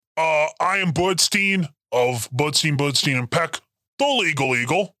I am Budstein of Budstein and Peck, the Legal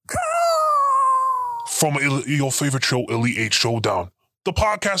Eagle, from your favorite show, Elite 8 Showdown. The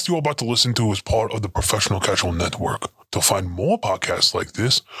podcast you're about to listen to is part of the Professional Casual Network. To find more podcasts like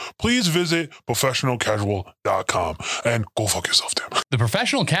this, please visit professionalcasual.com and go fuck yourself, Tim. The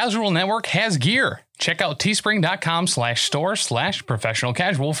Professional Casual Network has gear. Check out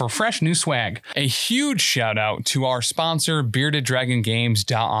teespring.com/store/professionalcasual for fresh new swag. A huge shout out to our sponsor,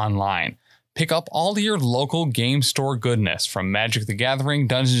 BeardedDragonGames.online. Pick up all your local game store goodness from Magic the Gathering,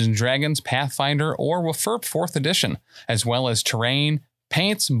 Dungeons & Dragons, Pathfinder, or WFRP 4th Edition, as well as terrain,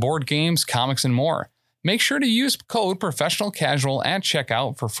 paints, board games, comics, and more. Make sure to use code Professional Casual at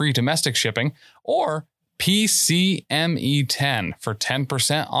checkout for free domestic shipping or PCME10 for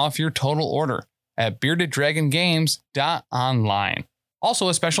 10% off your total order at BeardedDragonGames.online. Also,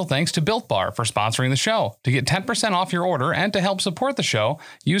 a special thanks to Built Bar for sponsoring the show. To get 10% off your order and to help support the show,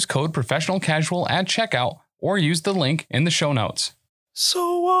 use code Professional Casual at checkout or use the link in the show notes.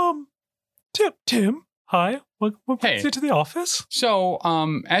 So, Tim, hi. What brings you to the office? So,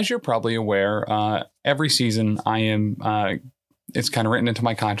 as you're probably aware, every season I am, it's kind of written into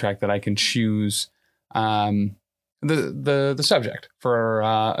my contract that I can choose the subject for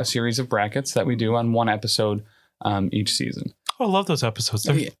a series of brackets that we do on one episode each season. Oh, I love those episodes.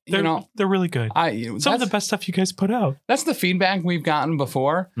 They're really good. Some of the best stuff you guys put out. That's the feedback we've gotten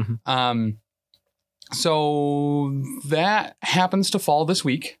before. Mm-hmm. So that happens to fall this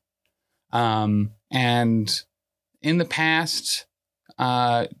week. And in the past,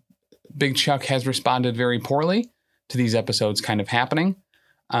 Big Chuck has responded very poorly to these episodes kind of happening.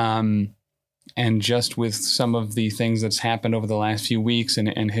 And just with some of the things that's happened over the last few weeks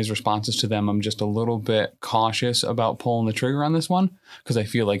and his responses to them, I'm just a little bit cautious about pulling the trigger on this one because I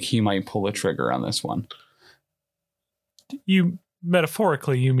feel like he might pull a trigger on this one. You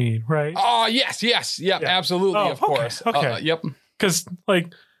metaphorically, you mean, right? Oh, yes. Yep, absolutely, of course. Okay. Yep. Because,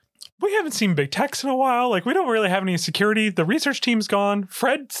 we haven't seen Big Tex in a while. We don't really have any security. The research team's gone.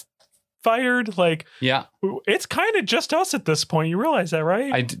 Fred's fired. Yeah. It's kind of just us at this point. You realize that,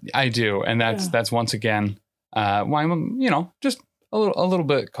 right? I do. And that's once again why I'm, just a little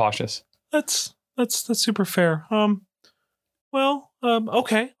bit cautious. That's super fair. Okay.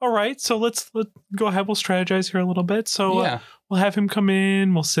 All right. So let's go ahead. We'll strategize here a little bit. So we'll have him come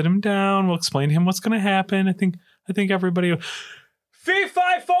in. We'll sit him down. We'll explain to him what's going to happen. I think everybody... Fee,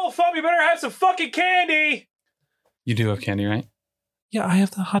 fi, fo, fum, you better have some fucking candy. You do have candy, right? Yeah, I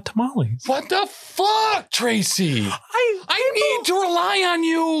have the hot tamales. What the fuck, Tracy? I need to rely on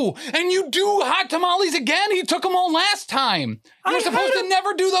you. And you do hot tamales again? He took them all last time. You're supposed to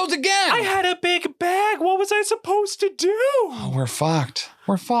never do those again. I had a big bag. What was I supposed to do? Oh, we're fucked.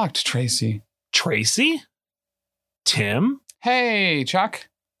 We're fucked, Tracy. Tracy? Tim? Hey, Chuck.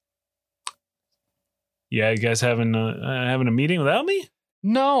 Yeah, you guys having a meeting without me?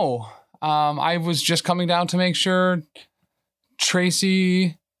 No. I was just coming down to make sure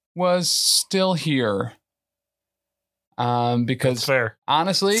Tracy was still here. Because that's fair.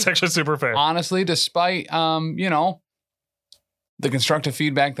 Honestly, it's actually super fair. Honestly, despite the constructive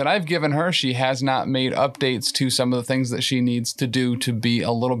feedback that I've given her, she has not made updates to some of the things that she needs to do to be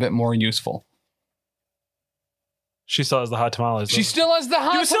a little bit more useful. She still has the hot tamales. She still has the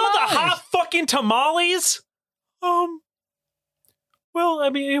hot tamales. You still have the hot fucking tamales? Well, I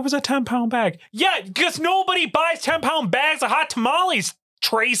mean, it was a 10-pound bag. Yeah, because nobody buys 10-pound bags of hot tamales,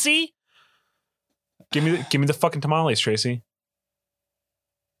 Tracy. Give me the fucking tamales, Tracy.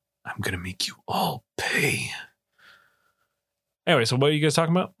 I'm gonna make you all pay. Anyway, so what are you guys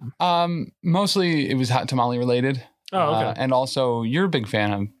talking about? Mostly it was hot tamale related. Oh, okay. And also, you're a big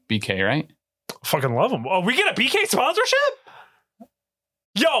fan of BK, right? Fucking love them. Oh, we get a BK sponsorship?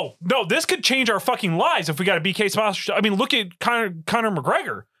 Yo, no, this could change our fucking lives if we got a BK sponsorship. I mean, look at Conor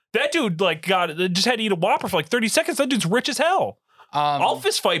McGregor. That dude just had to eat a Whopper for 30 seconds. That dude's rich as hell. I'll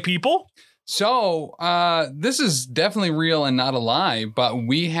fist fight people. So this is definitely real and not a lie, but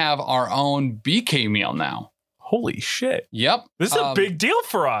we have our own BK meal now. Holy shit. Yep. This is a big deal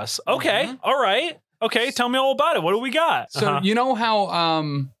for us. Okay. Mm-hmm. All right. Okay. Tell me all about it. What do we got? So you know how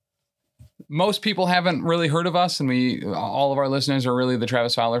most people haven't really heard of us, and all of our listeners are really the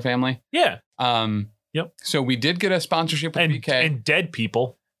Travis Fowler family? Yeah. Yep. So we did get a sponsorship with BK. And dead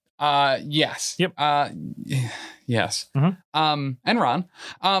people. Yes. Yep. Yes. Mm-hmm. And Ron.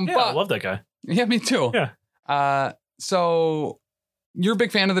 But I love that guy. Yeah, me too. Yeah. So you're a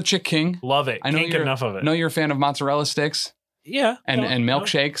big fan of the Chick King. Love it. Can't get enough of it. I know you're a fan of mozzarella sticks. Yeah. And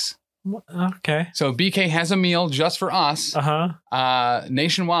milkshakes. Okay. So BK has a meal just for us.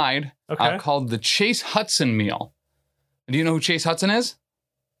 Nationwide. Okay. Called the Chase Hudson meal. Do you know who Chase Hudson is?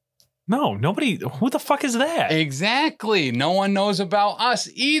 No, nobody. Who the fuck is that? Exactly. No one knows about us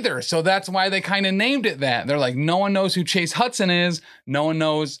either. So that's why they kind of named it that. They're like, no one knows who Chase Hudson is. No one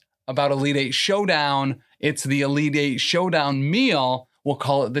knows about Elite Eight Showdown. It's the Elite Eight Showdown meal. We'll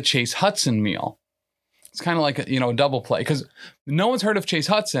call it the Chase Hudson meal. It's kind of like a double play because no one's heard of Chase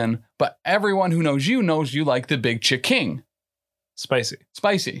Hudson, but everyone who knows you like the Big Chick King.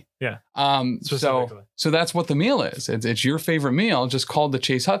 Spicy. Yeah. So that's what the meal is. It's your favorite meal, just called the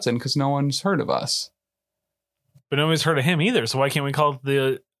Chase Hudson because no one's heard of us. But nobody's heard of him either. So why can't we call it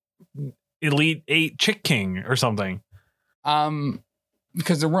the Elite Eight Chick King or something?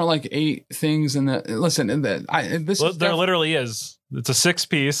 Because there weren't like 8 things in the. Listen, there literally is. It's a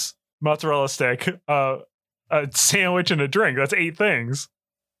 6-piece mozzarella stick, a sandwich, and a drink. That's 8 things.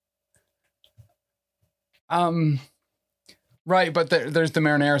 Right, but there's the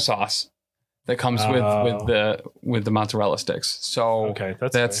marinara sauce that comes with the mozzarella sticks. So okay,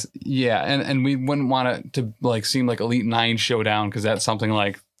 that's yeah, and we wouldn't want it to like seem like Elite 9 Showdown because that's something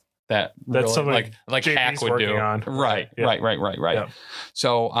like that. That's really, something like JP's Hack would do. on. Right, Yeah. right. Yeah.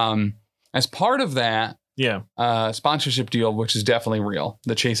 So as part of that, sponsorship deal, which is definitely real,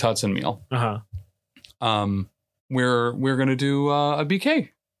 the Chase Hudson meal. We're gonna do a BK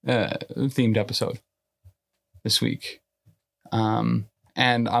themed episode this week.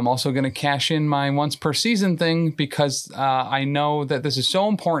 And I'm also going to cash in my once per season thing because I know that this is so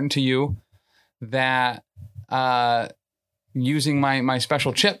important to you that using my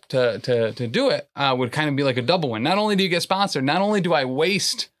special chip to do it would kind of be like a double win. Not only do you get sponsored, not only do I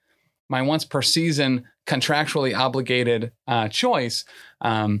waste my once per season contractually obligated choice,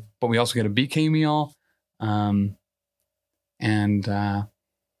 but we also get a BK meal.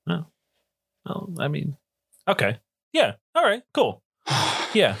 Okay. Yeah. All right. Cool.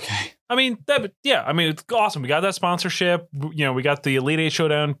 Yeah. Okay. It's awesome. We got that sponsorship. We got the Elite Eight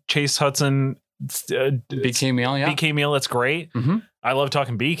Showdown, Chase Hudson, BK meal. Yeah. BK meal. That's great. Mm-hmm. I love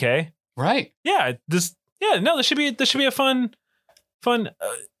talking BK. Right. Yeah. This should be a fun.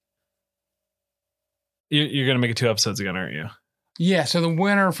 You're gonna make it 2 episodes again, aren't you? Yeah. So the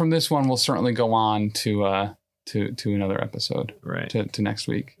winner from this one will certainly go on to another episode. Right. To next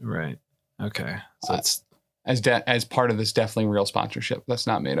week. Right. Okay. So it's. As part of this definitely real sponsorship that's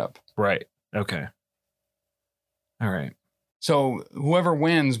not made up. Right. Okay. All right. So whoever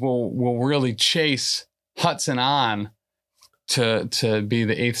wins will really chase Hudson on to be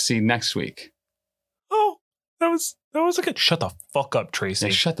the 8th seed next week. Oh, that was a good. Shut the fuck up, Tracy.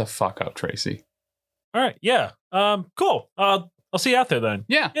 Yeah, shut the fuck up, Tracy. All right. Yeah. Cool. I'll see you out there then.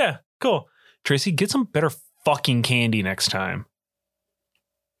 Yeah. Yeah. Cool. Tracy, get some better fucking candy next time.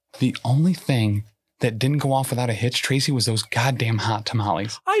 The only thing that didn't go off without a hitch, Tracy, was those goddamn hot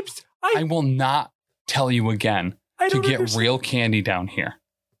tamales. I will not tell you again to get understand. real candy down here.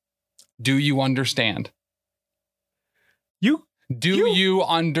 Do you understand? Do you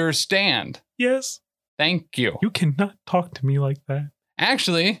understand? Yes. Thank you. You cannot talk to me like that.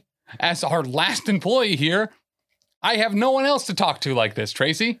 Actually, as our last employee here, I have no one else to talk to like this,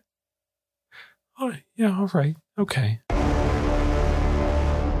 Tracy. Oh, yeah, all right. Okay.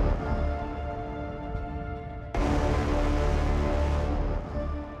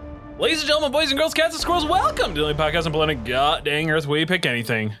 Ladies and gentlemen, boys and girls, cats and squirrels, welcome to the only podcast on planet God dang Earth where you pick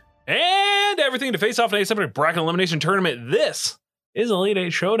anything and everything to face off in a separate bracket elimination tournament. This is Elite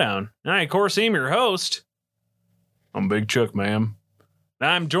Eight Showdown. I, of course, am your host. I'm Big Chuck, ma'am.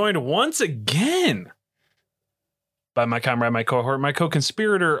 I'm joined once again by my comrade, my cohort, my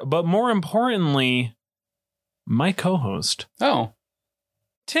co-conspirator, but more importantly, my co-host. Oh.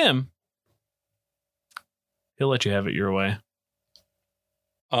 Tim. He'll let you have it your way.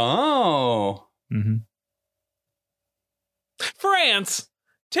 Oh. Mm-hmm. France.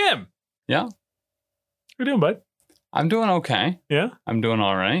 Tim. Yeah. How you doing, bud? I'm doing okay. Yeah? I'm doing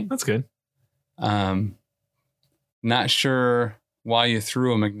all right. That's good. Not sure why you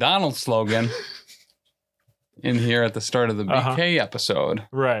threw a McDonald's slogan in here at the start of the BK episode.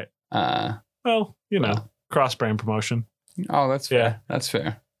 Right. Well, cross-brand promotion. Oh, that's fair. Yeah. That's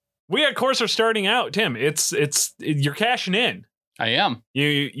fair. We, of course, are starting out, Tim. You're cashing in. I am.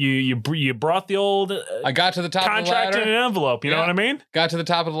 You brought the old I got to the top of the contract ladder. in an envelope. You know what I mean? Got to the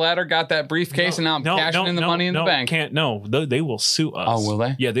top of the ladder, got that briefcase, and now I'm cashing in the money in the bank. They will sue us. Oh, will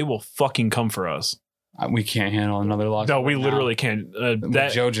they? Yeah, they will fucking come for us. We can't handle another lawsuit. No, we literally can't.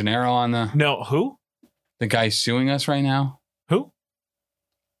 With Joe Gennaro on the... No, who? The guy suing us right now. Who?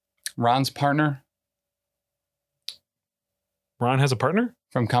 Ron's partner. Ron has a partner?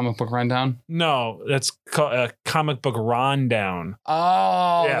 From Comic Book Rundown? No, that's Comic Book Rundown.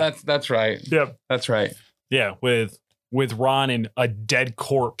 Oh, yeah. That's right. Yep. That's right. Yeah, with Ron and a dead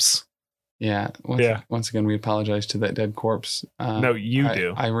corpse Yeah. Once again, we apologize to that dead corpse. No, you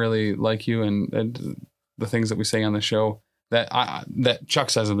do. I really like you, and the things that we say on the show that Chuck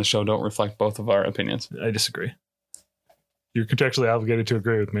says in the show don't reflect both of our opinions. I disagree. You're contractually obligated to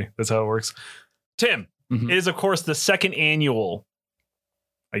agree with me. That's how it works. Tim, it is, of course, the second annual,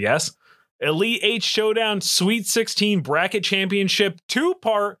 I guess, Elite 8 Showdown Sweet 16 Bracket Championship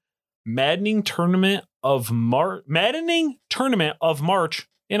 2-part maddening tournament of March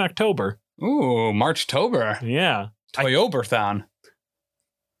in October. Ooh, Marchtober. Yeah. Toyoberthon.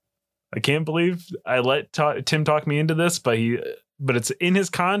 I can't believe I let Tim talk me into this, but it's in his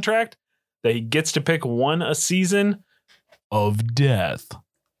contract that he gets to pick one a season of death.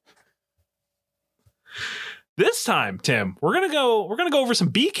 This time, Tim, we're gonna go over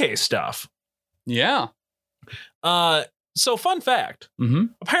some BK stuff. Yeah. So fun fact. Mm-hmm.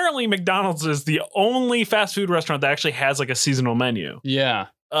 Apparently McDonald's is the only fast food restaurant that actually has like a seasonal menu. Yeah.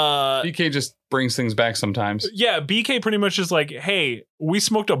 BK just brings things back sometimes. Yeah, BK pretty much is like, hey, we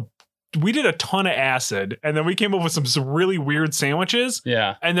did a ton of acid, and then we came up with some really weird sandwiches.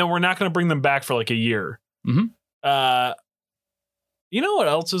 Yeah. And then we're not going to bring them back for like a year. Mm-hmm. You know what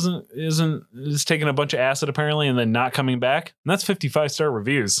else is taking a bunch of acid apparently and then not coming back? And that's 55-star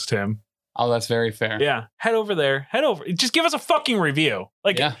reviews, Tim. Oh, that's very fair. Yeah. Head over there. Just give us a fucking review.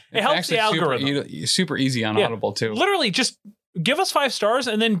 Like, yeah, it helps the algorithm. Super easy on Audible too. Literally just give us 5 stars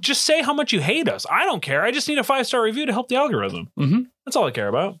and then just say how much you hate us. I don't care. I just need a 5-star review to help the algorithm. Mm-hmm. That's all I care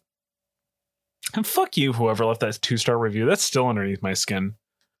about. And fuck you, whoever left that 2-star review. That's still underneath my skin.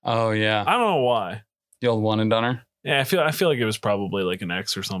 Oh yeah. I don't know why. The old one and doneer. Yeah, I feel like it was probably like an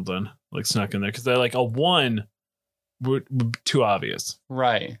X or something, like snuck in there, because they're like a 1 would be too obvious,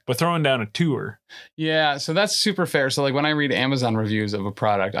 right? But throwing down a 2er. Yeah, so that's super fair. So like when I read Amazon reviews of a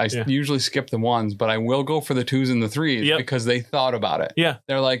product, I usually skip the 1s, but I will go for the 2s and the 3s because they thought about it. Yeah,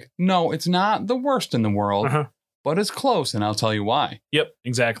 they're like, no, it's not the worst in the world, but it's close, and I'll tell you why. Yep,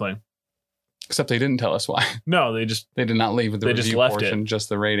 exactly. Except they didn't tell us why. No, they did not leave with the review portion, just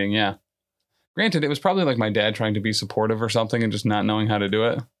the rating. Yeah. Granted, it was probably like my dad trying to be supportive or something and just not knowing how to do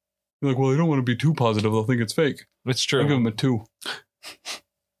it. You're like, well, I don't want to be too positive. They'll think it's fake. It's true. I'll give them a 2. That's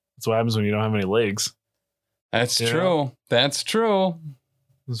what happens when you don't have any legs. That's true. That's true.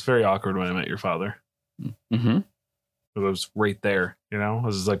 It was very awkward when I met your father. Mm-hmm. It was right there, you know? It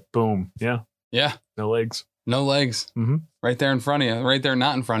was just like, boom. Yeah. Yeah. No legs. No legs. Mm-hmm. Right there in front of you. Right there,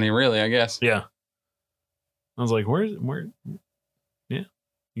 not in front of you, really, I guess. Yeah. I was like, where? Yeah.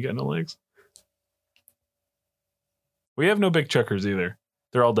 You got no legs? We have no big chuckers either.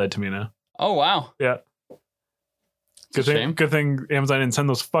 They're all dead to me now. Oh, wow. Yeah. Good thing Amazon didn't send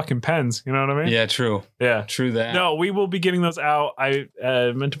those fucking pens. You know what I mean? Yeah, true. Yeah. True that. No, we will be getting those out. I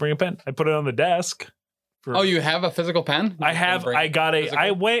meant to bring a pen. I put it on the desk. Oh, you have a physical pen? I have. I got a.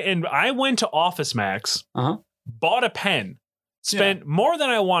 Physical? I went to Office Max, bought a pen, spent more than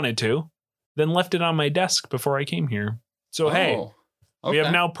I wanted to, then left it on my desk before I came here. So, we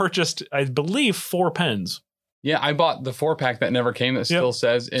have now purchased, I believe, 4 pens. Yeah, I bought the 4-pack that never came that still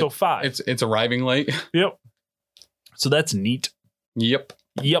says so 5. It's arriving late. Yep. So that's neat. Yep.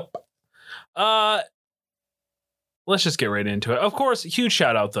 Let's just get right into it. Of course, huge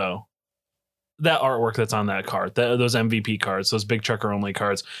shout out though. That artwork that's on that card, those MVP cards, those big chucker only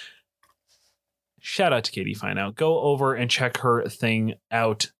cards. Shout out to Katie Fineout. Go over and check her thing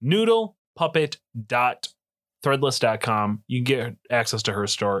out. noodlepuppet.threadless.com. You can get access to her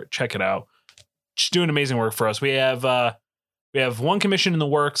store. Check it out. She's doing amazing work for us. We have 1 commission in the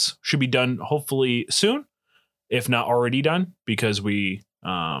works. Should be done hopefully soon, if not already done, because we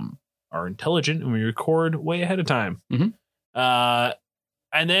are intelligent and we record way ahead of time. Mm-hmm.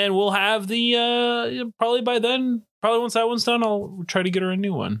 And then we'll have the probably once that one's done, I'll try to get her a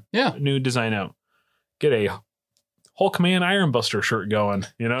new one. Yeah, a new design out. Get a Hulkman Iron Buster shirt going.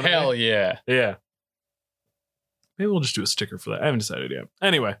 You know? Hell yeah. Yeah. Maybe we'll just do a sticker for that. I haven't decided yet.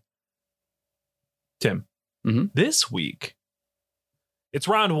 Anyway. Tim, this week, it's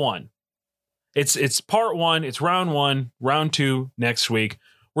round 1. It's part 1. It's round 1, round 2 next week.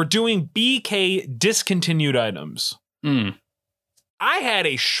 We're doing BK discontinued items. I had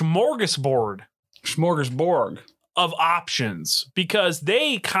a smorgasbord of options because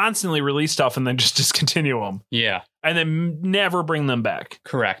they constantly release stuff and then just discontinue them. Yeah. And then never bring them back.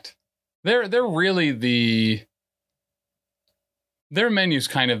 Correct. They're really their menu's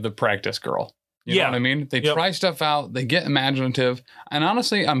kind of the practice girl. You know what I mean? They try stuff out. They get imaginative. And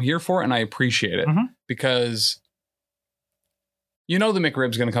honestly, I'm here for it and I appreciate it because the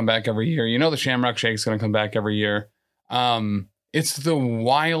McRib's going to come back every year. The Shamrock Shake's going to come back every year. it's the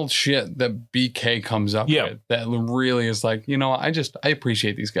wild shit that BK comes up Yeah. with that really is like, you know, I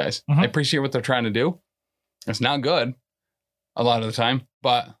appreciate these guys. Mhm. I appreciate what they're trying to do. It's not good a lot of the time,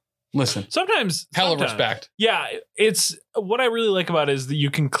 but listen, Sometimes hella respect. Yeah, it's what I really like about it is that you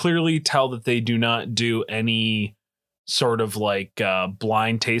can clearly tell that they do not do any sort of like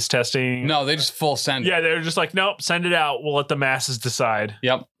blind taste testing. No, they just full send. Yeah, they're just like, nope, send it out. We'll let the masses decide.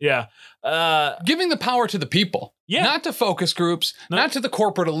 Yep. Yeah. Giving the power to the people. Yeah. Not to focus groups, No. not to the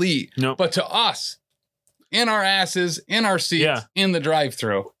corporate elite, Nope. but to us. In our asses, in our seats, Yeah. in the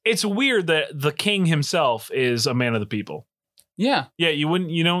drive-through. It's weird that the king himself is a man of the people. Yeah. Yeah, you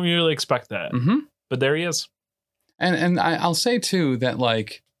don't really expect that. Mm-hmm. But there he is. And I'll say too that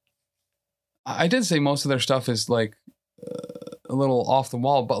like I did say most of their stuff is like a little off the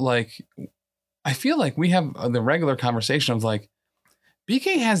wall, but like I feel like we have the regular conversation of like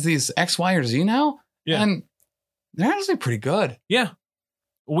BK has these X, Y, or Z now, Yeah. and they're actually pretty good. Yeah.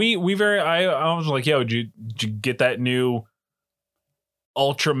 I was like, yo, did you get that new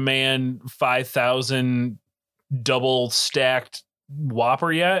Ultraman 5000 double stacked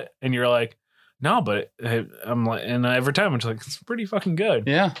Whopper yet? And you're like, no, but I'm like, and every time I'm just like, it's pretty fucking good.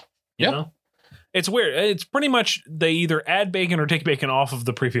 Yeah. You Yep. know? It's weird. It's pretty much they either add bacon or take bacon off of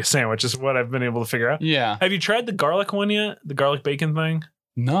the previous sandwich is what I've been able to figure out. Yeah. Have you tried the garlic one yet? The garlic bacon thing?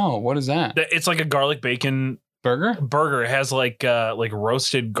 No, what is that? It's like a garlic bacon Burger? burger. It has like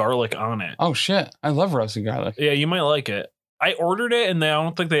roasted garlic on it. Oh shit. I love roasted garlic. Yeah, you might like it. I ordered it and I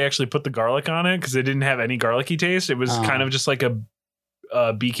don't think they actually put the garlic on it because it didn't have any garlicky taste. It was Oh. kind of just like a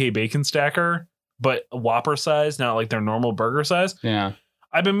BK bacon stacker, but a Whopper size, not like their normal burger size. Yeah.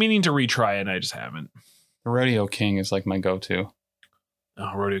 I've been meaning to retry it and I just haven't. The Rodeo King is like my go-to.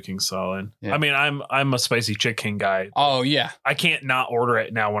 Oh, Rodeo King's solid. Yeah. I mean, I'm a spicy chicken guy. Oh yeah. I can't not order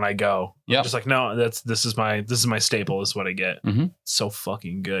it now when I go. I'm Yep. just like, no, this is my staple. This is what I get. Mhm. So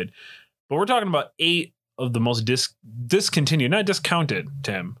fucking good. But we're talking about 8 of the most discontinued, not discounted,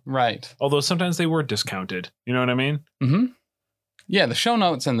 Tim. Right. Although sometimes they were discounted. You know what I mean? Mm-hmm. Yeah, the show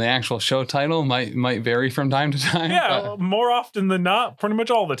notes and the actual show title might vary from time to time. Yeah, but- more often than not, pretty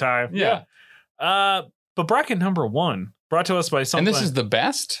much all the time. Yeah. But bracket number 1 brought to us by something. and this is the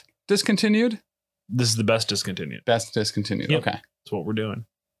best discontinued? this is the best discontinued. Best discontinued. Yep. Okay. That's what we're doing.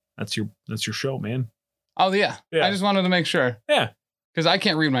 That's your show, man. Oh yeah. Yeah. I just wanted to make sure. Yeah. Because I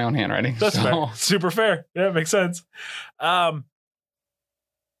can't read my own handwriting. That's so- fair. Super fair. Yeah, it makes sense.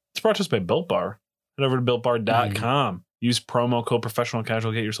 It's brought to us by Built Bar. Head over to BuiltBar.com. Use promo code Professional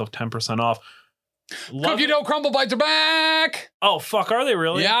Casual. Get yourself 10% off. Love Cookie it. dough crumble bites are back. Oh, fuck. Are they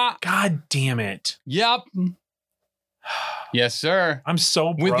really? Yeah. God damn it. Yep. Yes, sir. I'm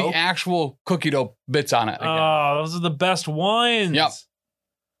so With broke. the actual cookie dough bits on it. Again. Oh, those are the best ones. Yep.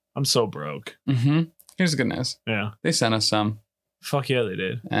 I'm so broke. Mm-hmm. Here's the good news. Yeah. They sent us some, Fuck yeah, they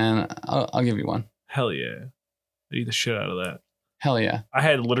did. and I'll give you one. Hell yeah. I eat the shit out of that. Hell yeah. I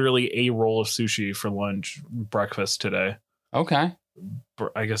had literally a roll of sushi for breakfast today. Okay.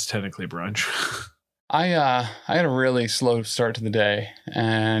 I guess technically brunch. I had a really slow start to the day,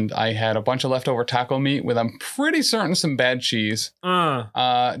 and I had a bunch of leftover taco meat with, I'm pretty certain, some bad cheese.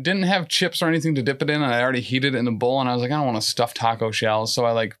 Didn't have chips or anything to dip it in, and I already heated it in the bowl, and I was like, I don't want to stuff taco shells, so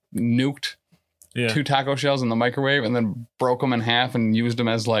I like nuked Yeah. 2 taco shells in the microwave, and then broke them in half and used them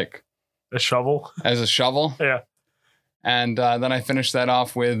as like A shovel. as a shovel. Yeah. And then I finished that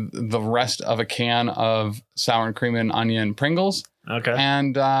off with the rest of a can of sour and cream and onion Pringles, Okay.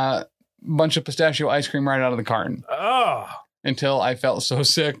 and bunch of pistachio ice cream right out of the carton Oh. until I felt so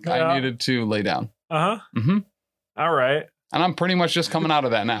sick Yeah. I needed to lay down. Uh-huh. Mm-hmm. All right. And I'm pretty much just coming out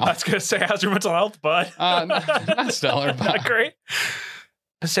of that I now. was gonna say, how's your mental health, bud? Not stellar, Not but great.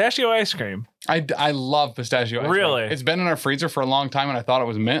 Pistachio ice cream. I love pistachio ice cream. Really? It's been in our freezer for a long time, and I thought it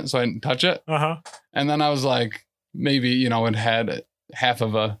was mint, so I didn't touch it. Uh-huh. And then I was like, maybe, it had half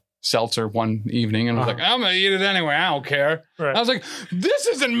of a seltzer one evening, and I was Uh-huh. like, I'm gonna eat it anyway. I don't care. Right. I was like, this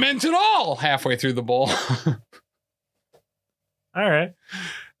isn't mint at all. Halfway through the bowl, All right.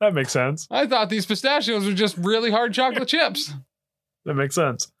 That makes sense. I thought these pistachios were just really hard chocolate chips That makes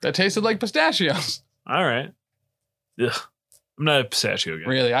sense. that tasted like pistachios. All right. Ugh. I'm not a pistachio guy.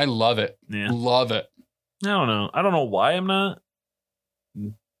 Really, I love it. Yeah. Love it. I don't know. I don't know why I'm not.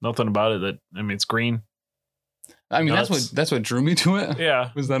 Nothing about it it's green. I mean, Nuts. that's what drew me to it. Yeah.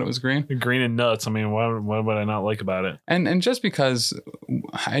 Was that it was green. Green and nuts. I mean, what would I not like about it? And just because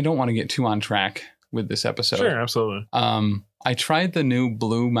I don't want to get too on track with this episode. Sure, absolutely. I tried the new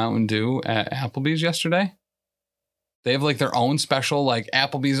Blue Mountain Dew at Applebee's yesterday. They have like their own special, like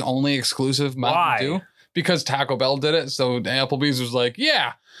Applebee's only exclusive Mountain Why? Dew because Taco Bell did it. So Applebee's was like,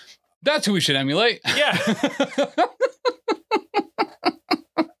 yeah, that's who we should emulate. Yeah.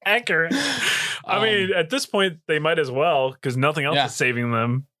 accurate. I mean, at this point, they might as well because nothing else Yeah. is saving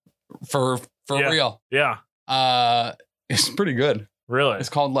them. For Yeah. real. Yeah, It's pretty good. really. It's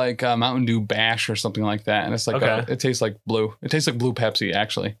called like Mountain Dew Bash or something like that, and it's like Okay. it tastes like blue. It tastes like blue Pepsi.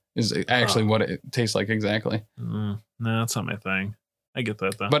 Actually, is actually what it tastes like exactly. No, that's not my thing. I get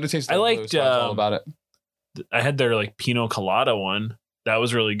that though. But it tastes I like blue, liked, so it's all about it. I had their like Pino Colada one. That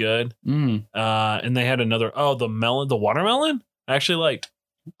was really good. Mm. And they had another. Oh, the watermelon. I actually liked.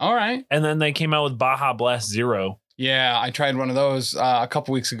 All right. And then they came out with Baja Blast Zero. Yeah, I tried one of those a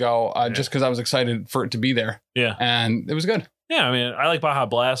couple weeks ago just because I was excited for it to be there. Yeah. And it was good. Yeah, I mean, I like Baja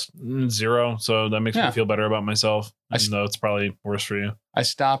Blast Zero, so that makes Yeah. me feel better about myself. I Even though it's probably worse for you. I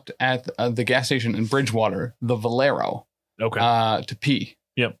stopped at the gas station in Bridgewater, the Valero, Okay. to pee.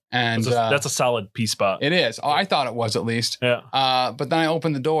 Yep. And That's a solid pee spot. it is. Oh, I thought it was at least. Yeah. But then I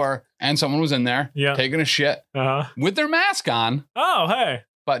opened the door and someone was in there Yeah. taking a shit Uh-huh. with their mask on, Oh, hey.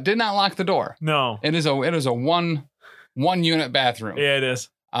 but did not lock the door. No. It is a one unit bathroom. Yeah, it is.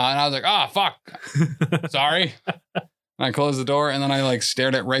 And I was like, oh, fuck. Sorry. And I closed the door and then I like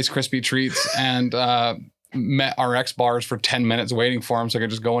stared at Rice Krispie treats and met RX bars for 10 minutes waiting for them so I could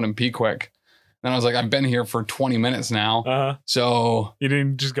just go in and pee quick. Then I was like, I've been here for 20 minutes now. Uh-huh. So You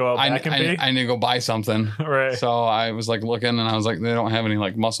didn't just go out back and pee? I need to go buy something. Right. So I was like looking and I was like, they don't have any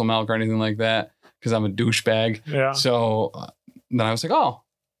like muscle milk or anything like that because I'm a douchebag. Yeah. So then I was like, oh,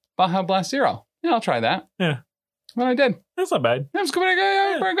 Baja Blast Zero. Yeah, I'll try that. Yeah. And I did. That's not bad. It was pretty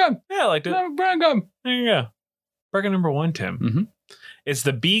good. Pretty good. Yeah, I liked it. Pretty good. There you go. Burger number 1, Tim. Mhm. It's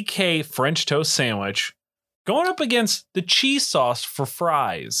the BK French toast sandwich going up against the cheese sauce for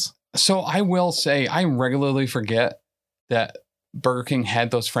fries. So I will say, I regularly forget that Burger King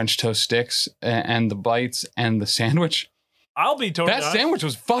had those French toast sticks and the bites and the sandwich. I'll be totally That honest. sandwich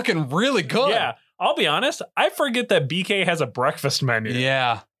was fucking really good. Yeah, I'll be honest. I forget that BK has a breakfast menu.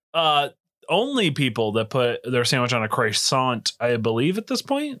 Yeah. Only people that put their sandwich on a croissant, I believe, at this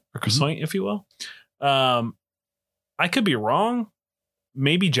point, or croissant, if you will. I could be wrong.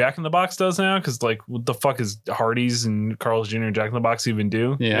 Maybe Jack in the Box does now, because like, what the fuck is Hardee's and Carl's Jr. and Jack in the Box even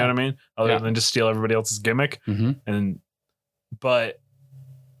do? You Yeah. know what I mean? Other Yeah. than just steal everybody else's gimmick. Mm-hmm. But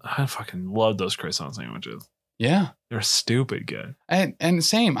I fucking love those croissant sandwiches. Yeah. They're stupid good. And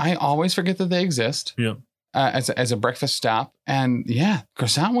same. I always forget that they exist. Yeah. As a breakfast stop. And yeah,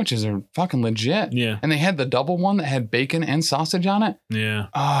 croissant sandwiches are fucking legit. Yeah. And they had the double one that had bacon and sausage on it. Yeah.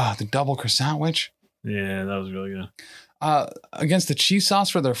 Ah, the double croissant sandwich. Yeah. That was really good. Against the cheese sauce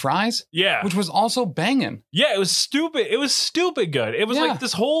for their fries, Yeah. which was also banging. Yeah. It was stupid. It was stupid good. It was Yeah. like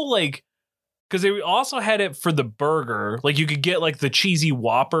this whole like, because they also had it for the burger. Like you could get like the cheesy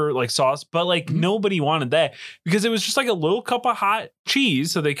Whopper like sauce, but like Mhm. nobody wanted that because it was just like a little cup of hot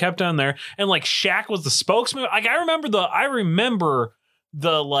cheese. So they kept on there, and like Shaq was the spokesman. Like I remember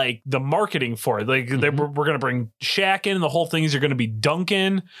the marketing for it. Like they Mhm. we're gonna bring Shaq in, and the whole thing is you're gonna be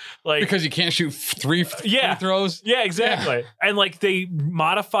dunking like. Because you can't shoot three Yeah. free throws. Yeah, exactly. And like they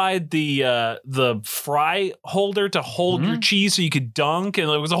modified the fry holder to hold your cheese so you could dunk, and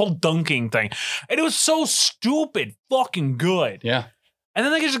it was a whole dunking thing. And it was so stupid fucking good. Yeah. And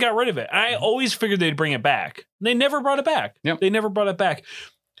then they just got rid of it. And I always figured they'd bring it back. They never brought it back. Yep. They never brought it back.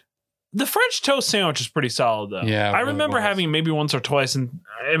 The French toast sandwich is pretty solid though. Yeah, it I really remember was. having maybe once or twice, and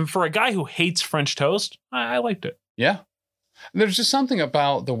for a guy who hates French toast, I liked it. Yeah. There's just something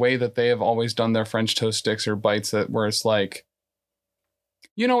about the way that they have always done their French toast sticks or bites that where it's like,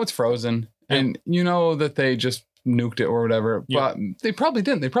 it's frozen Yeah. and you know that they just nuked it or whatever, Yeah. but they probably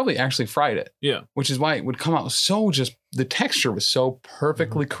didn't. They probably actually fried it. Yeah. Which is why it would come out so the texture was so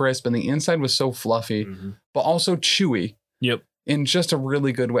perfectly crisp and the inside was so fluffy, but also chewy. Yep. In just a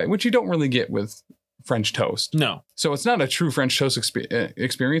really good way, which you don't really get with French toast. No. So it's not a true French toast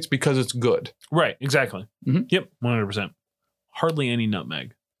experience because it's good. Right. Exactly. Mhm. Yep. 100%. Hardly any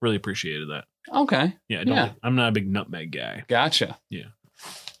nutmeg. Really appreciated that. Okay. Yeah. Yeah. I'm not a big nutmeg guy. Gotcha.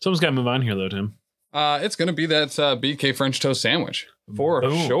 Someone's got to move on here though, Tim. It's going to be that BK French toast sandwich for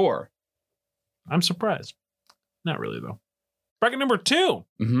Boom. sure. I'm surprised. Not really though. Bracket number 2.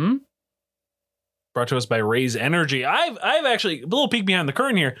 Mm-hmm. Brought to us by Raise Energy. I've actually a little peek behind the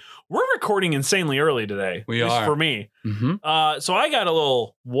curtain here. We're recording insanely early today. We at least are. for me. Mm-hmm. So I got a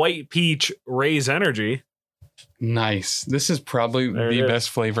little white peach Raise Energy. Nice. This is probably There it the is. best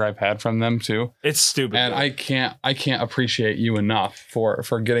flavor I've had from them too. It's stupid. And good. I can't appreciate you enough for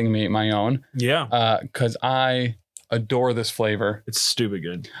getting me my own. Yeah. Because I adore this flavor. It's stupid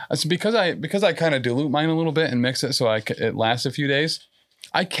good. It's because I kind of dilute mine a little bit and mix it so it lasts a few days.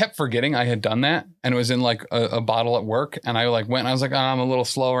 I kept forgetting I had done that, and it was in like a bottle at work, and I like went and I was like, oh, I'm a little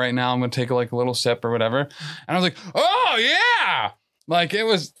slow right now. I'm gonna take like a little sip or whatever, and I was like, oh yeah, Like it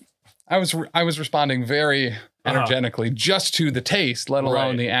was, I was responding very energetically just to the taste, let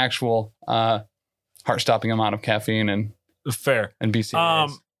alone the actual heart-stopping amount of caffeine and fair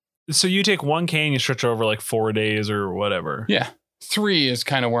BCAAs. So you take 1 can, you stretch over like 4 days or whatever. Yeah. 3 is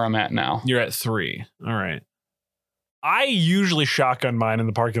kind of where I'm at now. You're at 3. All right. I usually shotgun mine in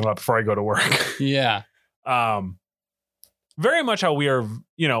the parking lot before I go to work. Yeah. Very much how we are,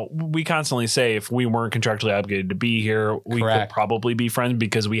 we constantly say if we weren't contractually obligated to be here, we could probably be friends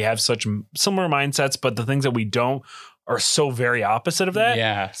because we have such similar mindsets, but the things that we don't are so very opposite of that.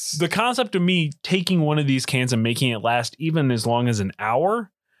 Yes. The concept of me taking one of these cans and making it last even as long as an hour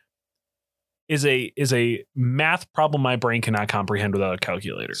is a math problem my brain cannot comprehend without a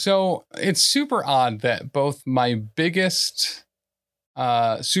calculator. So it's super odd that both my biggest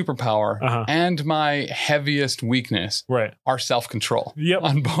superpower and my heaviest weakness are self-control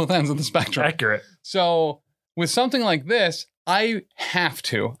on both ends of the spectrum. Accurate. So with something like this, I have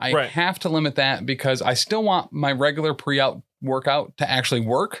to limit that because I still want my regular workout to actually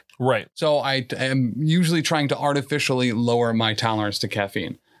work. Right. So I am usually trying to artificially lower my tolerance to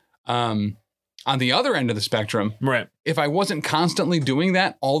caffeine. On the other end of the spectrum, if I wasn't constantly doing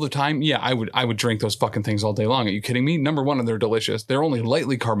that all the time, I would drink those fucking things all day long. Are you kidding me? Number one, they're delicious. They're only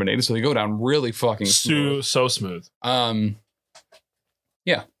lightly carbonated, so they go down really fucking smooth. So smooth. Yeah.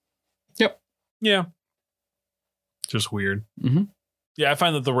 Yep. Yeah. Just weird. Mm-hmm. Yeah, I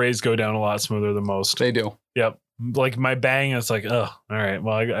find that the Rays go down a lot smoother than most. They do. Yep. Like my bang, it's like, oh, all right.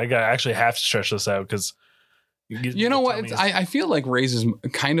 Well, I actually have to stretch this out because... You know what? I feel like Rays is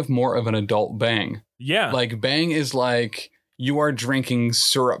kind of more of an adult bang. Yeah. Like bang is like you are drinking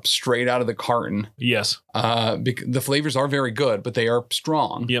syrup straight out of the carton. Yes. The flavors are very good, but they are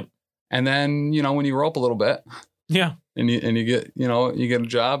strong. Yep. And then, when you grow up a little bit. Yeah. And you get, you get a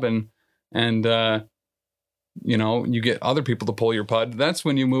job and you get other people to pull your pud. That's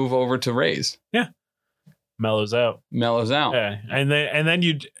when you move over to Rays. Yeah. Mellows out. Yeah. And then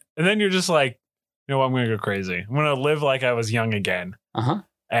you're just like, I'm going to go crazy. I'm going to live like I was young again.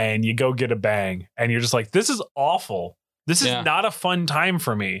 And you go get a bang and you're just like, this is awful. This is not a fun time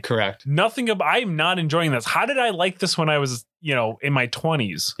for me. Correct. I'm not enjoying this. How did I like this when I was, in my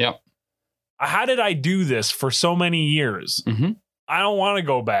 20s? Yep. How did I do this for so many years? Mm-hmm. I don't want to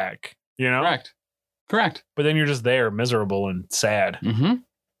go back, Correct. But then you're just there miserable and sad. Mm-hmm.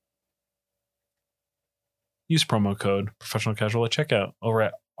 Use promo code Professional Casual at checkout over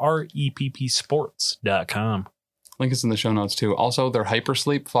at reppsports.com. Link is in the show notes too. Also, their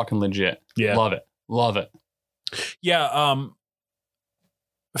hypersleep, fucking legit. Yeah. Love it. Yeah.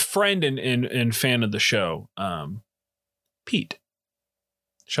 A friend and fan of the show, Pete.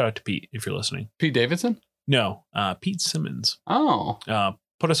 Shout out to Pete if you're listening. Pete Davidson? No, Pete Simmons. Oh.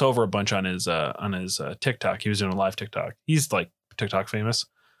 Put us over a bunch on his TikTok. He was doing a live TikTok. He's like TikTok famous.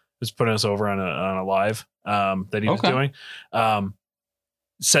 Just putting us over on a live that he was doing.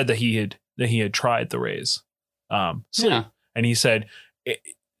 Said that he had tried the Rays. And he said,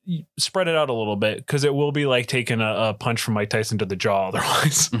 spread it out a little bit because it will be like taking a punch from Mike Tyson to the jaw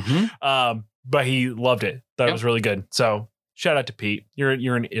otherwise. Mm-hmm. But he loved it. Thought it was really good. So shout out to Pete.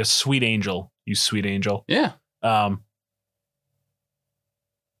 You're a sweet angel. You sweet angel. Yeah.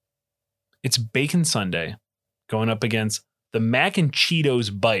 It's Bacon Sunday going up against the Mac and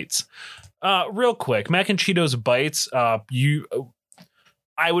Cheetos Bites. Real quick, Mac and Cheetos Bites.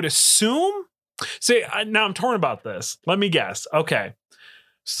 I would assume. See, now I'm torn about this. Let me guess. Okay,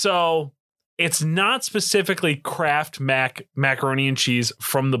 so it's not specifically Kraft macaroni and cheese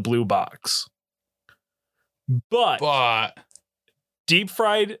from the blue box, but deep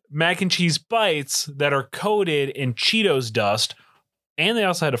fried mac and cheese bites that are coated in Cheetos dust, and they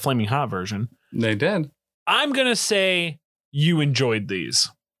also had a flaming hot version. They did. I'm gonna say you enjoyed these.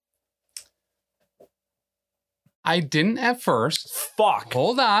 I didn't at first. Fuck.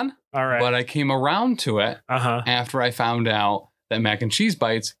 Hold on. All right. But I came around to it after I found out that Mac and Cheese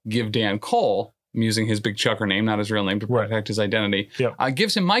Bites give Dan Cole, I'm using his big chucker name, not his real name to protect his identity,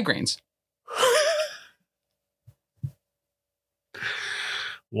 gives him migraines.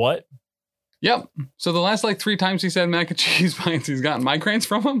 What? Yep. So the last 3 times he said Mac and Cheese Bites, he's gotten migraines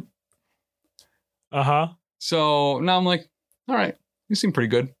from him. So now I'm like, all right, you seem pretty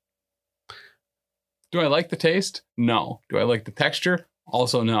good. Do I like the taste? No. Do I like the texture?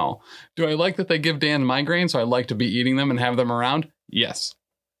 Also no. Do I like that they give Dan migraines, so I like to be eating them and have them around? Yes.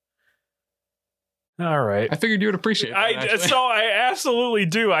 All right. I figured you would appreciate that. So I absolutely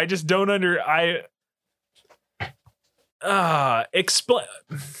do. I just don't explain.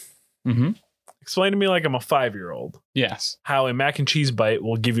 Explain to me like I'm a 5-year-old Yes. how a mac and cheese bite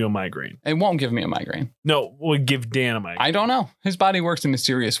will give you a migraine. It won't give me a migraine. No, would give Dan a migraine. I don't know. His body works in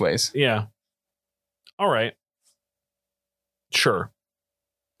mysterious ways. Yeah. All right. Sure.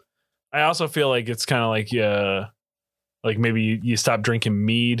 I also feel like it's kind of like maybe you stop drinking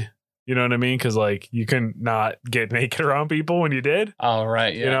mead. You know what I mean? Because like you can not get naked around people when you did. All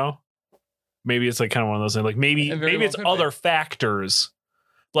right. Yeah. You know, maybe it's like kind of one of those things. Like maybe it's other factors.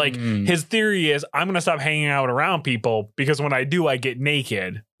 Like his theory is, I'm gonna stop hanging out around people because when I do, I get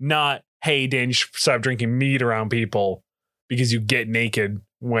naked. Not, hey Dan, you should stop drinking mead around people because you get naked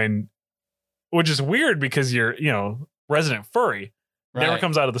when, which is weird because you're resident furry. Right. Never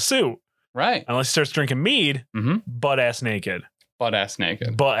comes out of the suit. Right. Unless he starts drinking mead, Mm-hmm. butt ass naked. Butt ass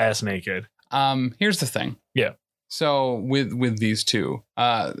naked. Butt ass naked. Here's the thing. Yeah. So with these two,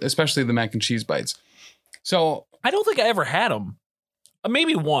 especially the mac and cheese bites. So I don't think I ever had them.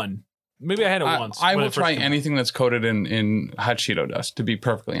 Maybe one. Maybe I had it once. I when will it first try came out. anything that's coated in hot Cheeto dust, to be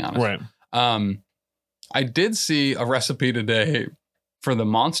perfectly honest. Right. I did see a recipe today for the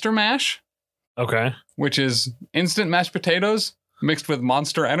Monster Mash, Okay. which is instant mashed potatoes mixed with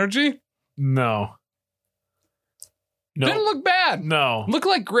Monster Energy. No. Didn't No. look bad. No. Look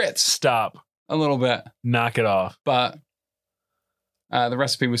like grits Stop. a little bit, Knock it off. but the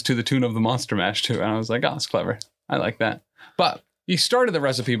recipe was to the tune of the Monster Mash too, and I was like, oh, it's clever. I like that. But he started the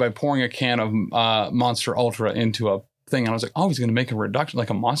recipe by pouring a can of Monster Ultra into a thing, and I was like, oh, he's going to make a reduction, like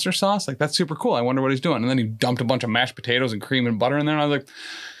a monster sauce? Like, that's super cool. I wonder what he's doing. And then he dumped a bunch of mashed potatoes and cream and butter in there, and I was like,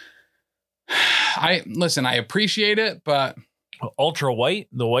 I appreciate it, but Ultra white?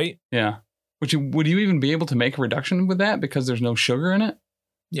 The white? yeah. Would you even be able to make a reduction with that because there's no sugar in it?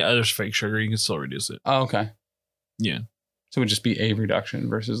 Yeah, there's fake sugar. You can still reduce it. Oh, okay. Yeah. So it would just be a reduction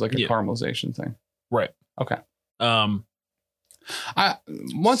versus like a Yeah. caramelization thing. Right. Okay. So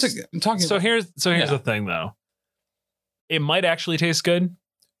here's Yeah. the thing though. It might actually taste good.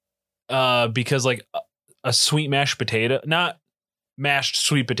 Because like a sweet mashed potato, not mashed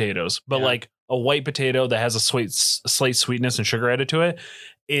sweet potatoes, but Yeah. like a white potato that has a slight sweetness and sugar added to it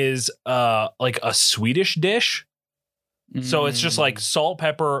is like a Swedish dish. So it's just like salt,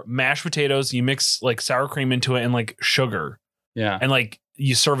 pepper, mashed potatoes. You mix like sour cream into it and like sugar, yeah. and like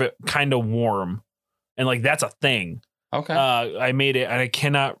you serve it kind of warm, and like that's a thing. Okay. I made it, and I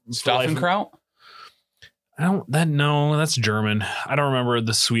cannot. Stauffenkraut? No, that's German. I don't remember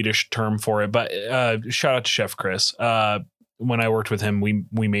the Swedish term for it, but shout out to Chef Chris. When I worked with him,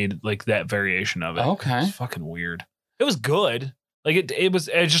 we made like that variation of it. Okay. It's fucking weird. It was good. Like it was.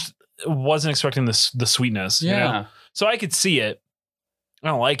 I just wasn't expecting the sweetness. Yeah. You know? So I could see it. I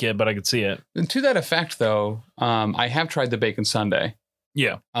don't like it, but I could see it. And to that effect, though, I have tried the bacon sundae.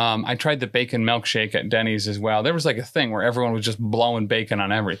 Yeah. I tried the bacon milkshake at Denny's as well. There was like a thing where everyone was just blowing bacon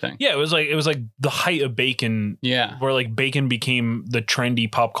on everything. Yeah. It was like the height of bacon. Yeah. Where like bacon became the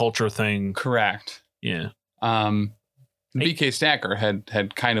trendy pop culture thing. Correct. Yeah. BK Stacker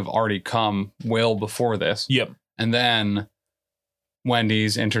had kind of already come well before this. Yep. And then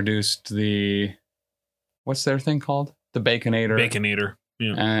Wendy's introduced the, what's their thing called? The Baconator. Baconator.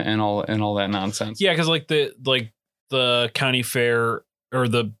 Yeah. And all that nonsense. Yeah, because like the county fair or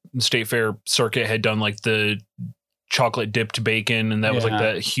the state fair circuit had done like the chocolate dipped bacon, and that was like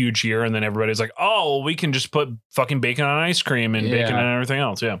that huge year, and then everybody's like, oh, well, we can just put fucking bacon on ice cream and bacon and everything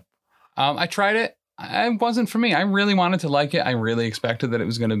else. Yeah. I tried it. It wasn't for me. I really wanted to like it. I really expected that it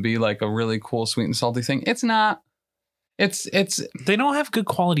was going to be like a really cool sweet and salty thing. It's not. It's They don't have good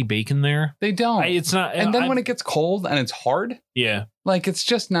quality bacon there. they don't. It's not. And then when it gets cold and it's hard, yeah, like it's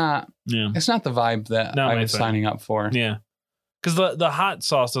just not. yeah, It's not the vibe that Not I my was thing. signing up for. yeah, because the hot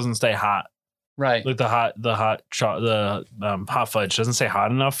sauce doesn't stay hot. Right. Like the hot fudge doesn't stay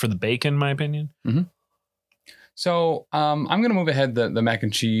hot enough for the bacon, in my opinion. So I'm going to move ahead the mac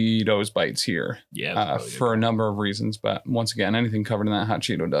and Cheetos bites here Yeah, that's probably for a number of reasons. But once again, anything covered in that hot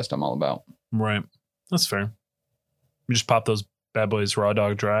Cheeto dust, I'm all about. good. Right. That's fair. You just pop those bad boys raw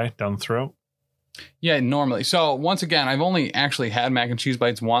dog dry down the throat. Yeah, normally. So once again, I've only actually had mac and cheese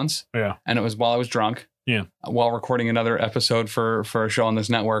bites once. Yeah. And it was while I was drunk. Yeah. While recording another episode for a show on this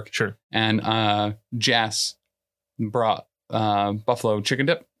network. Sure. And Jess brought buffalo chicken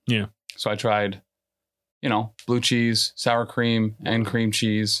dip. Yeah. So I tried, blue cheese, sour cream, and cream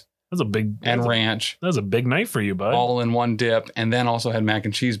cheese, That's a big and ranch, That was a big night for you, bud. all in one dip, and then also had mac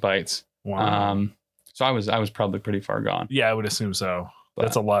and cheese bites. Wow. So I was probably pretty far gone. Yeah, I would assume so. But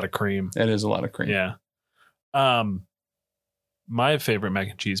That's a lot of cream. it is a lot of cream. Yeah. My favorite mac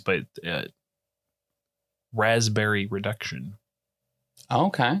and cheese bite, raspberry reduction.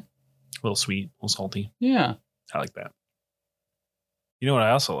 Okay. A little sweet, a little salty. Yeah. I like that. You know what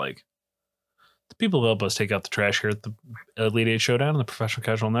I also like? the people who help us take out the trash here at the Elite 8 Showdown and the Professional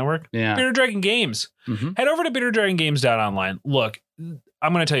Casual Network. Yeah. Bearded Dragon Games. Mhm. Head over to beardeddragongames.online. Look,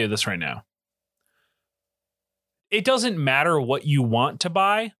 I'm going to tell you this right now. It doesn't matter what you want to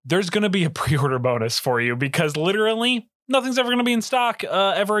buy. There's going to be a pre-order bonus for you because literally nothing's ever going to be in stock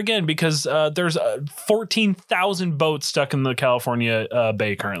ever again because there's 14,000 boats stuck in the California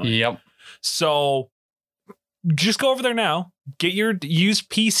Bay currently. Yep. So just go over there now. Use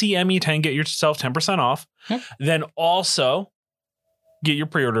PCME10, get yourself 10% off. Yep. Then also get your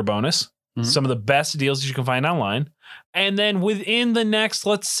pre-order bonus. Mhm. Some of the best deals that you can find online. And then within the next,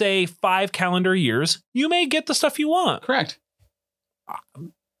 let's say 5 calendar years, you may get the stuff you want. Correct.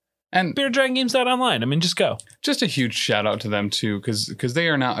 And BeardedDragonGames.online. I mean, just go. just a huge shout out to them too, because they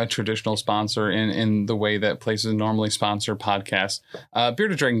are not a traditional sponsor in the way that places normally sponsor podcasts.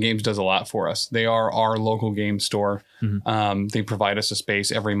 Bearded Dragon Games does a lot for us. They are our local game store. Mhm. They provide us a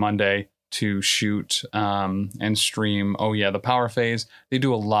space every Monday to shoot and stream. Oh yeah, the Power Phase. They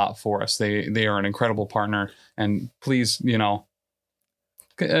do a lot for us. They are an incredible partner, and please,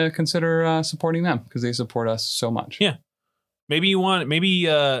 consider supporting them because they support us so much. Yeah. Maybe you're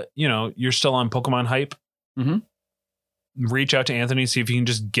still on Pokemon hype. Mhm. Reach out to Anthony, see if you can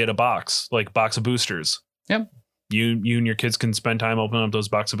just get a box of boosters. Yep. You and your kids can spend time opening up those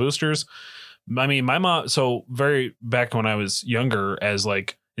box of boosters. I mean, my mom, so very back when I was younger, as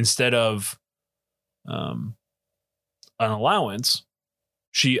like, instead of an allowance,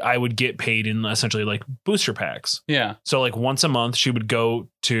 I would get paid in essentially like booster packs. Yeah. So like once a month, she would go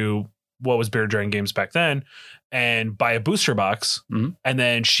to what was Bearded Dragon Games back then and buy a booster box. Mhm. And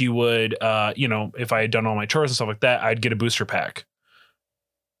then she would, if I had done all my chores and stuff like that, I'd get a booster pack.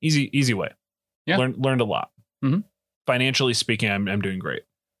 Easy way. Yeah. Learned a lot. Mhm. Financially speaking, I'm doing great.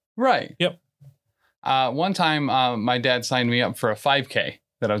 Right. Yep. One time, my dad signed me up for a 5K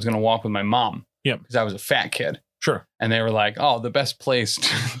that I was going to walk with my mom. Yep. Because I was a fat kid. Sure. And they were like, oh, the best place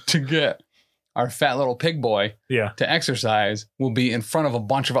to get our fat little pig boy Yeah. to exercise will be in front of a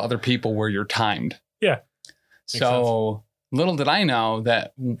bunch of other people where you're timed. Yeah. So little did I know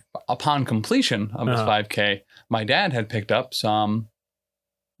that upon completion of this 5K, my dad had picked up some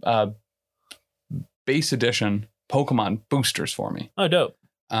base edition Pokemon boosters for me. Oh, dope.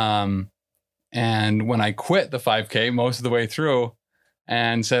 And when I quit the 5K most of the way through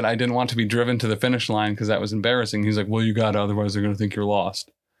and said I didn't want to be driven to the finish line because that was embarrassing, he's like, well, you got to, otherwise they're going to think you're lost.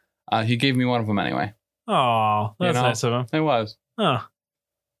 He gave me one of them anyway. Oh, that's nice of him. It was. Oh,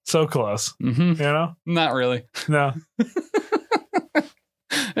 so close. Mm-hmm. Not really. No.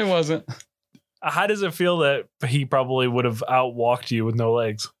 It wasn't. How does it feel that he probably would have outwalked you with no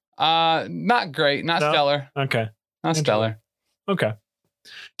legs? Not great. Not stellar. Okay. Not stellar. Okay.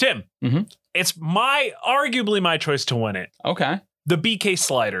 Tim, It's arguably my choice to win it. Okay. The BK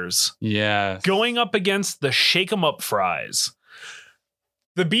Sliders. Yes. Going up against the Shake 'em Up Fries.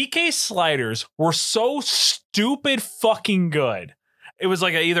 The BK Sliders were so stupid fucking good. It was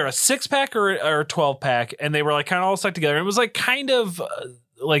like either a 6-pack or a 12-pack, and they were like kind of all stuck together. It was like kind of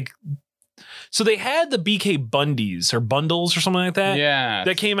so they had the BK Bundies or bundles or something like that. Yeah.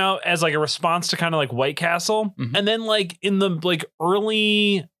 That came out as like a response to kind of like White Castle. Mhm. And then like in the like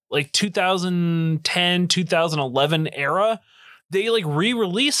early like 2010, 2011 era, they like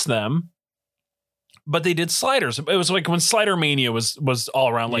re-released them. But they did sliders. It was like when Slider Mania was all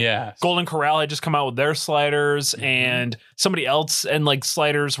around. Like yes. Golden Corral had just come out with their sliders, and somebody else, and like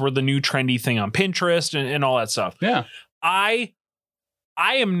sliders were the new trendy thing on Pinterest and all that stuff. Yeah. I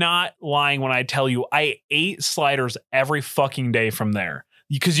am not lying when I tell you I ate sliders every fucking day from there,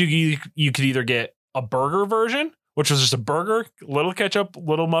 because you could either get a burger version, which was just a burger, little ketchup,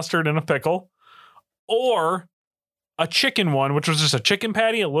 little mustard, and a pickle, or a chicken one, which was just a chicken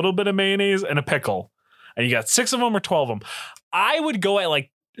patty, a little bit of mayonnaise, and a pickle. And you got 6 of them or 12 of them. I would go at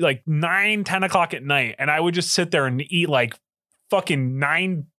like 9, 10 o'clock at night, and I would just sit there and eat like fucking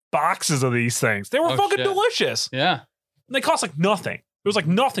 9 boxes of these things. They were fucking delicious. Yeah. And they cost like nothing. It was like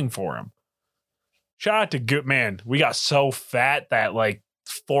nothing for them. Shout out to Good Man. We got so fat that like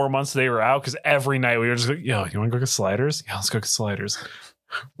 4 months they were out, because every night we were just like, yo, you want to go get sliders? Yeah, let's go get sliders.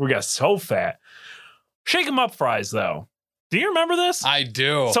 We got so fat. Shake 'em Up Fries, though. Do you remember this? I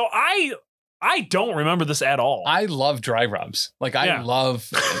do. So I don't remember this at all. I love dry rubs. Like I love.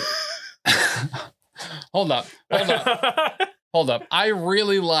 Hold up. I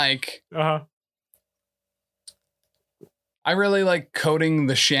really like. I really like coating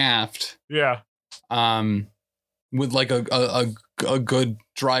the shaft. Yeah. With like a good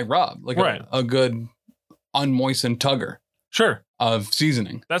dry rub, like a good unmoistened tugger. Sure. of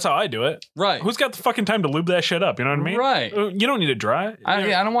seasoning. That's how I do it. Right. Who's got the fucking time to lube that shit up? You know what I mean? Right. You don't need it dry. I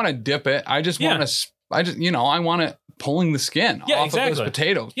don't want to dip it. I just Yeah. want to. I want it pulling the skin Yeah, off exactly. of those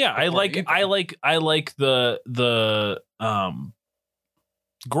potatoes. Yeah, I before like the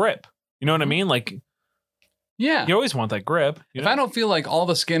grip. You know what I mean? Like Yeah. you always want that grip. If I don't feel like all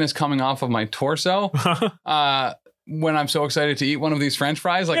the skin is coming off of my torso, when I'm so excited to eat one of these French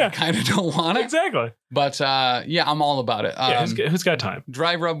fries, like Yeah. I kind of don't want it. exactly. But yeah, I'm all about it. Yeah, who's got time?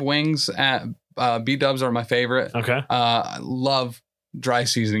 Dry rub wings at B-dubs are my favorite. Okay. I love dry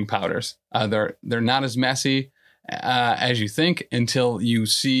seasoning powders. They're not as messy as you think until you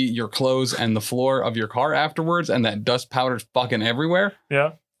see your clothes and the floor of your car afterwards, and that dust powder's fucking everywhere.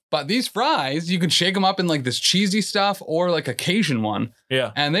 Yeah. But these fries, you can shake them up in like this cheesy stuff or like a Cajun one,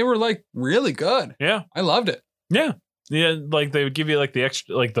 Yeah. and they were like really good. Yeah. I loved it. Yeah. Yeah. Like they would give you like the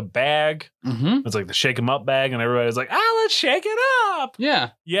extra, like the bag. Mm-hmm. It's like the shake 'em up bag, and everybody's like, let's shake it up.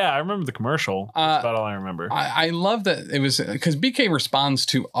 Yeah. Yeah. I remember the commercial. That's about all I remember. I love that it was because BK responds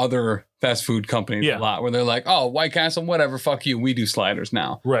to other fast food companies a lot where they're like, oh, White Castle, whatever, fuck you. We do sliders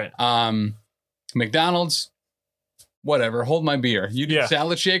now. Right. McDonald's, whatever, hold my beer. You do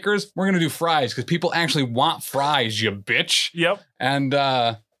salad shakers, we're going to do fries because people actually want fries, you bitch. Yep. And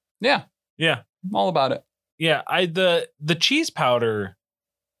yeah. I'm all about it. Yeah. The cheese powder,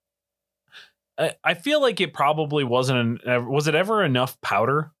 I feel like it probably wasn't, was it ever enough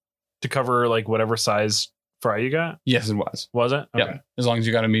powder to cover like whatever size fry you got? Yes, it was. Was it? Okay. Yeah. As long as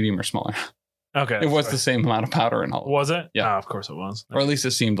you got a medium or smaller. Okay. It was the same amount of powder in all. Was it? Yeah. Oh, of course it was. Or at least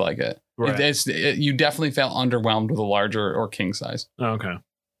it seemed like it. Right. You definitely felt underwhelmed with a larger or king size. Oh, okay.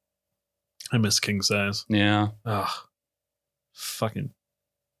 I miss king size. Yeah. Ugh. Fucking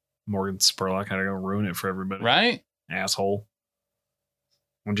Morgan Spurlock had to go ruin it for everybody. Right? Asshole.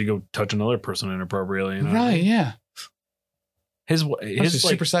 Why'd you go touch another person inappropriately? You know? Right, yeah. His Like,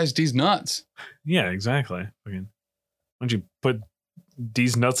 supersized D's nuts. Yeah, exactly. Fucking. Why'd you put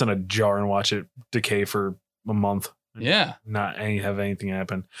these nuts in a jar and watch it decay for a month? Yeah. Not have anything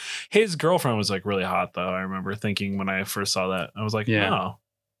happen. His girlfriend was like really hot though. I remember thinking when I first saw that, I was like, oh,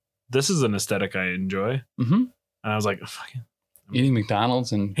 this is an aesthetic I enjoy. Mm-hmm. And I was like, fucking eating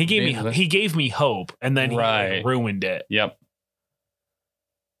McDonald's, and he gave me hope, and then he like, ruined it. Yep.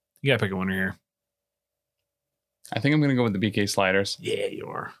 You gotta pick a winner here. I think I'm gonna go with the BK sliders. Yeah, you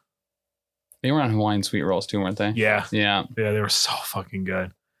are. They were on Hawaiian sweet rolls too, weren't they? Yeah. Yeah. Yeah, they were so fucking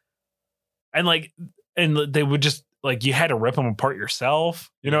good. And they would just like, you had to rip them apart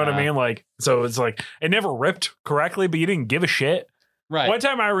yourself. You know what I mean? Like, so it's like, it never ripped correctly, but you didn't give a shit. Right. One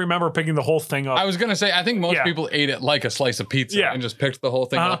time I remember picking the whole thing up. I was going to say, I think most people ate it like a slice of pizza and just picked the whole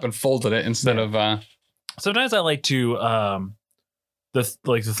thing up and folded it instead of. Sometimes I like to,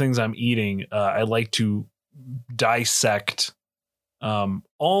 the things I'm eating, I like to dissect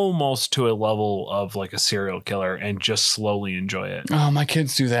almost to a level of like a serial killer and just slowly enjoy it. Oh, my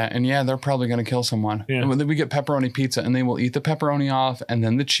kids do that. And yeah, they're probably going to kill someone. Yeah. And then we get pepperoni pizza and they will eat the pepperoni off and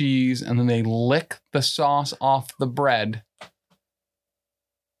then the cheese and then they lick the sauce off the bread,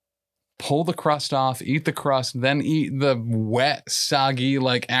 pull the crust off, eat the crust, then eat the wet, soggy,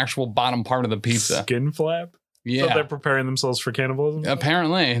 like actual bottom part of the pizza. Skin flap? Yeah. So they're preparing themselves for cannibalism?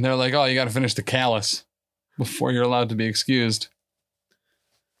 Apparently. They're like, oh, you got to finish the callus before you're allowed to be excused.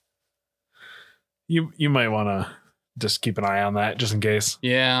 You might want to just keep an eye on that just in case.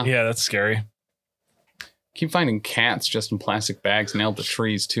 Yeah. Yeah, that's scary. Keep finding cats just in plastic bags nailed to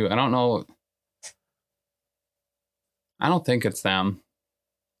trees too. I don't know. I don't think it's them.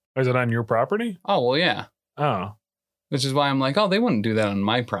 Is it on your property? Oh, well, yeah. Oh. Which is why I'm like, oh, they wouldn't do that on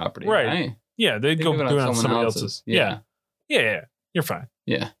my property. Right. Yeah, they'd go do it on somebody else's. Yeah. Yeah. You're fine.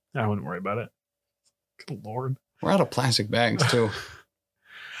 Yeah. I wouldn't worry about it. Good Lord. We're out of plastic bags too.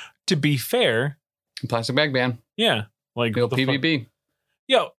 To be fair. Plastic bag ban. Yeah. Like Bill PVB.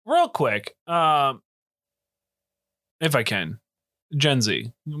 Yo, real quick. If I can. Gen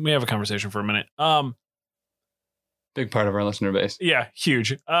Z. We have a conversation for a minute. Big part of our listener base. Yeah,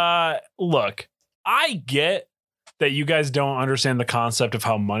 huge. Look, I get that you guys don't understand the concept of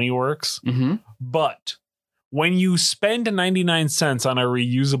how money works, but when you spend 99 cents on a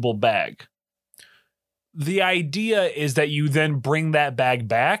reusable bag, the idea is that you then bring that bag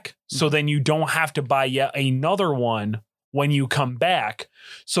back, so then you don't have to buy yet another one when you come back.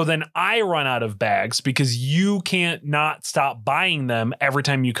 So then I run out of bags because you can't not stop buying them every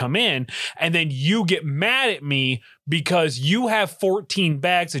time you come in. And then you get mad at me because you have 14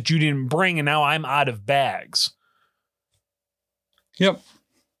 bags that you didn't bring and now I'm out of bags. Yep.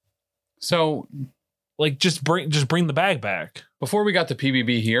 So like just bring the bag back. Before we got to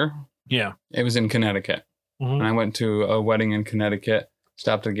PBB here. Yeah. It was in Connecticut. and I went to a wedding in Connecticut.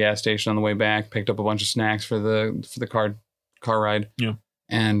 Stopped at a gas station on the way back, picked up a bunch of snacks for the car ride. Yeah.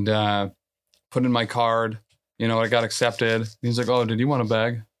 And put in my card. You know, I got accepted. He's like, "Oh, did you want a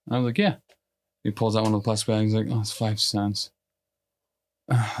bag?" I was like, "Yeah." He pulls out one of the plastic bags. He's like, "Oh, it's 5 cents.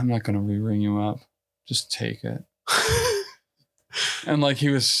 I'm not gonna re-ring you up. Just take it." And like he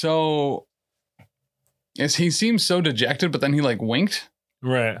was so, he seemed so dejected, but then he like winked.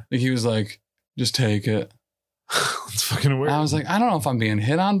 Right. Like he was like, "Just take it." It's fucking weird. I was like, I don't know if I'm being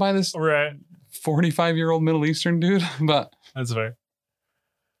hit on by this right. 45-year-old Middle Eastern dude, but That's fair.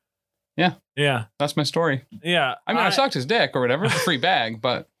 Yeah. Yeah. that's my story. Yeah. I mean, I sucked his dick or whatever. It's a free bag,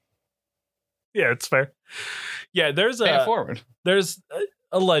 but Yeah, it's fair. Yeah, pay it forward. There's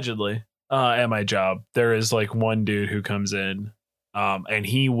allegedly at my job, there is like one dude who comes in and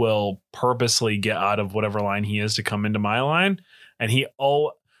he will purposely get out of whatever line he is to come into my line. And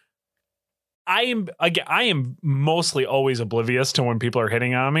I am mostly always oblivious to when people are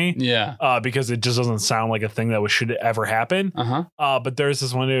hitting on me. Yeah. Because it just doesn't sound like a thing that should ever happen. But there's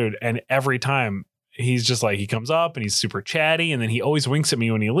this one dude, and every time he's just like, he comes up and he's super chatty, and then he always winks at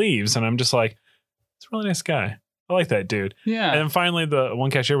me when he leaves, and I'm just like, it's a really nice guy. I like that dude. Yeah. And then finally the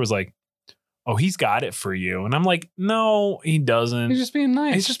one cashier was like, "Oh, he's got it for you." And I'm like, "No, he doesn't. He's just being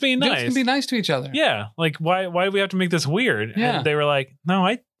nice. He's just being Dudes nice. can be nice to each other. Yeah. Like, why do we have to make this weird?" Yeah. And they were like,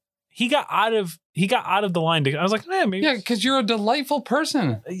 "No, he got out of the line." I was like, maybe. Yeah, because you're a delightful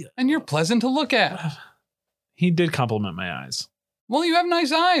person and you're pleasant to look at. He did compliment my eyes. Well, you have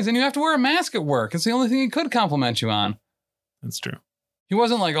nice eyes and you have to wear a mask at work. It's the only thing he could compliment you on. That's true. He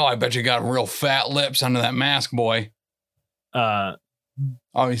wasn't like, "Oh, I bet you got real fat lips under that mask, boy." Oh,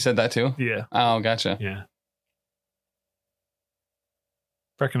 he said that too? Yeah. Oh, gotcha. Yeah.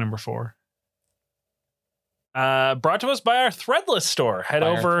 Bracket number 4. Brought to us by our Threadless store. Head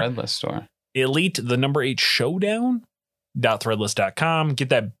over Threadless store. Elite the number 8 showdown.threadless.com. Get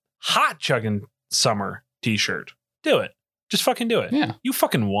that hot chugging summer t-shirt. Do it. Just fucking do it. Yeah. You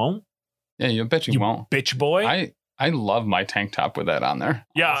fucking won't. Yeah, you bet you won't. Bitch boy. I love my tank top with that on there.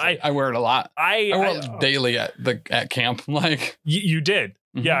 Yeah, honestly. I wear it a lot. I wear it daily at camp. Like you did.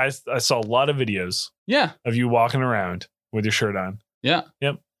 Mhm. Yeah, I saw a lot of videos Yeah. of you walking around with your shirt on. Yeah.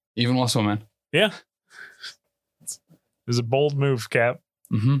 Yep. Even while swimming. Yeah. It was a bold move, Cap.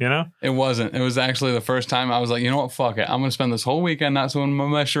 Mm-hmm. You know? It wasn't. It was actually the first time I was like, you know what? Fuck it. I'm going to spend this whole weekend not swimming with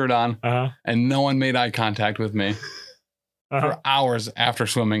my shirt on. Uh-huh. And no one made eye contact with me for hours after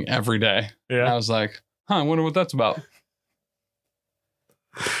swimming every day. Yeah. And I was like, I wonder what that's about.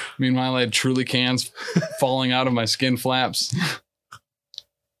 Meanwhile, I had Truly cans falling out of my skin flaps.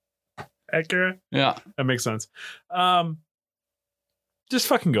 Accurate. Yeah. That makes sense. Just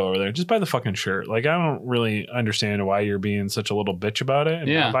fucking go over there. Just buy the fucking shirt. Like, I don't really understand why you're being such a little bitch about it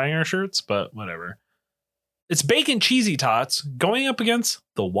and not buying our shirts, but whatever. It's Bacon Cheesy Tots going up against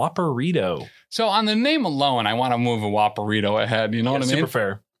the Whopperito. So on the name alone, I want to move a Whopperito ahead. You know what I mean? Super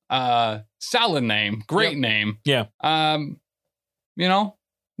fair. Solid name. Great name. Yeah. You know,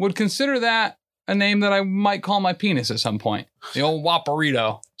 would consider that a name that I might call my penis at some point. The old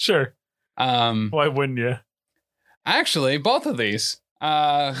Whopperito. Sure. Why wouldn't you? Actually, both of these.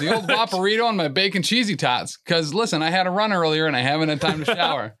 The old Whopperito and my Bacon Cheesy Tots. Because, listen, I had a run earlier and I haven't had time to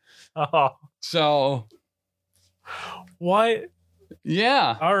shower. Oh. So. What?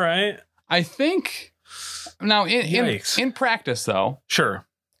 Yeah. All right. I think. Now, in practice, though. Sure.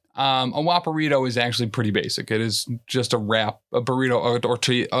 A Whopperito is actually pretty basic. It is just a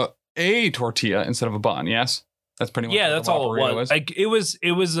burrito, a tortilla instead of a bun. Yes, that's pretty much. Yeah, that's all it was. Like it was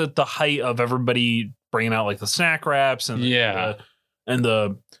at the height of everybody bringing out like the snack wraps and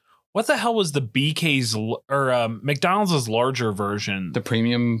the what the hell was the BK's or McDonald's larger version, the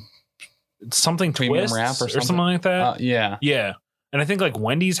premium something premium twists wrap or something like that. Yeah. And I think like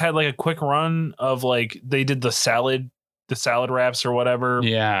Wendy's had like a quick run of like they did the salad wraps or whatever.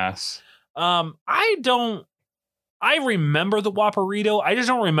 Yes. I remember the Whopperito. I just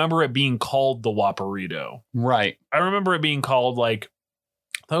don't remember it being called the Whopperito. Right. I remember it being called like,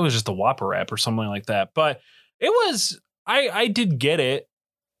 I thought it was just a Whopper wrap or something like that. But it was, I did get it.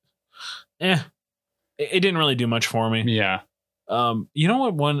 It didn't really do much for me. Yeah. You know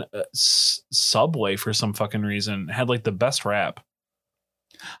what? One Subway for some fucking reason had like the best wrap.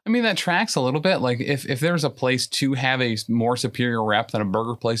 I mean, that tracks a little bit. Like if there's a place to have a more superior wrap than a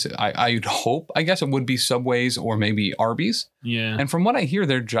burger place, I'd hope, I guess it would be Subway's or maybe Arby's. Yeah. And from what I hear,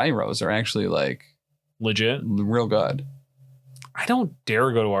 their gyros are actually like legit, real good. I don't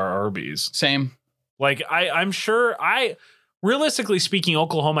dare go to our Arby's. Same. Like I'm sure realistically speaking,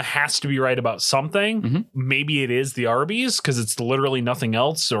 Oklahoma has to be right about something. Mhm. Maybe it is the Arby's because it's literally nothing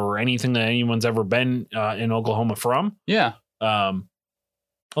else or anything that anyone's ever been in Oklahoma from. Yeah.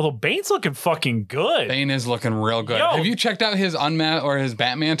 Although Bane's looking fucking good. Bane is looking real good. Yo. Have you checked out his his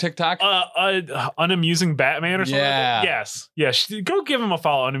Batman TikTok? Unamusing Batman or something. Yeah. Like that? Yes. Go give him a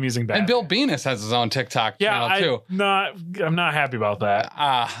follow. Unamusing Batman. And Bill Venus has his own TikTok channel too. I'm not happy about that.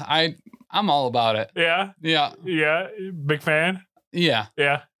 I'm all about it. Yeah. Yeah. Yeah. Big fan. Yeah.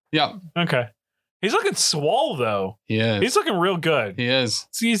 Yeah. Yeah. Okay. He's looking swole though. He is. He's looking real good. He is.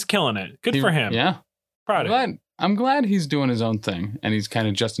 He's killing it. Good for him. Yeah. Proud of him. I'm glad he's doing his own thing and he's kind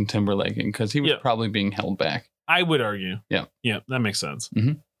of Justin Timberlaking because he was Yeah. probably being held back. I would argue. Yeah. Yeah, that makes sense.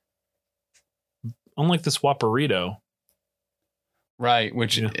 Mhm. Unlike this Whopperito. Right,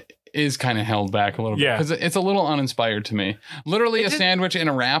 which Yeah. is kind of held back a little bit Yeah. because it's a little uninspired to me. Literally It a did- sandwich and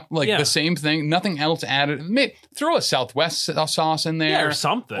a wrap, like Yeah. the same thing, nothing else added. Throw a Southwest sauce in there, Yeah, or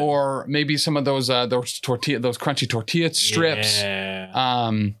something. or maybe some of those crunchy tortilla strips.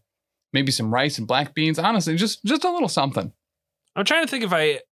 Yeah. Maybe some rice and black beans. Honestly, just a little something. I'm trying to think if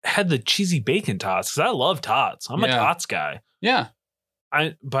I had the cheesy bacon tots because I love tots. I'm a Yeah. tots guy. Yeah,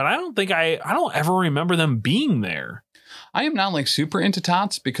 But I don't think I don't ever remember them being there. I am not like super into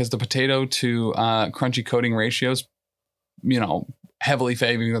tots because the potato to crunchy coating ratios, heavily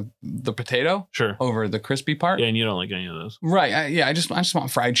favoring the potato Sure. over the crispy part. Yeah, and you don't like any of those. Right. I just want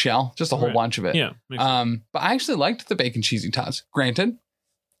fried shell, just a whole Right. bunch of it. Yeah. makes sense. But I actually liked the bacon cheesy tots. Granted,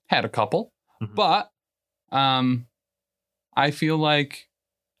 had a couple, Mhm. but I feel like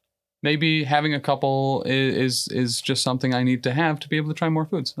maybe having a couple is just something I need to have to be able to try more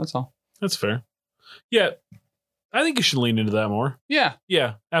foods. That's all. That's fair. Yeah. I think you should lean into that more. Yeah.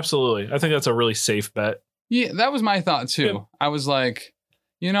 Yeah, absolutely. I think that's a really safe bet. Yeah, that was my thought too. Yep. I was like,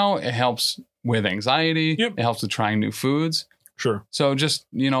 it helps with anxiety. Yep. It helps with trying new foods. Sure. So just,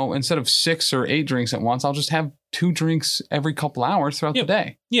 instead of 6 or 8 drinks at once, I'll just have 2 drinks every couple hours throughout Yep. the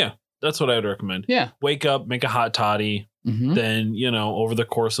day. Yeah, that's what I would recommend. Yeah. Wake up, make a hot toddy, Mhm. then, over the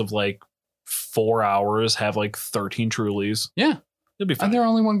course of like 4 hours, have like 13 Trulies. Yeah. It'll be And fine. they're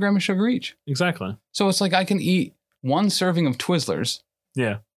only 1 gram of sugar each. Exactly. So it's like I can eat 1 serving of Twizzlers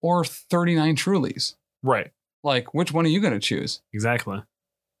Yeah. or 39 Trulies. Right. Like, which one are you going to choose? Exactly.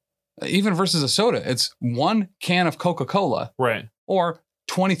 Even versus a soda, it's 1 can of Coca-Cola Right. or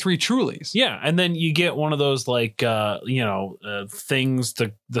 23 Trulies. Yeah. And then you get one of those like, things,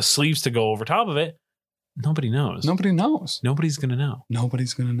 the sleeves to go over top of it. Nobody knows. Nobody knows. Nobody's going to know.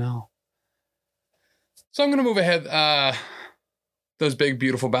 Nobody's going to know. So I'm going to move ahead. Those big,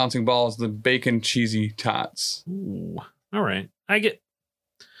 beautiful bouncing balls, the bacon cheesy tots. Ooh. All right.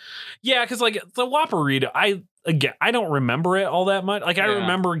 Yeah, because like the Whopperito, I don't remember it all that much. Like I Yeah.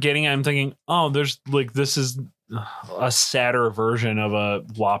 remember getting it, I'm thinking, oh, there's like this is a sadder version of a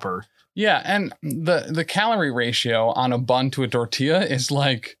Whopper. Yeah, and the calorie ratio on a bun to a tortilla is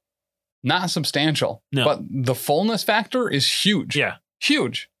like not substantial. No. But the fullness factor is huge. Yeah.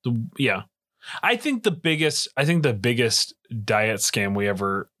 Huge. Yeah. I think the biggest diet scam we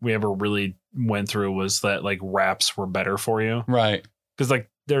ever really went through was that like wraps were better for you. Right. Because like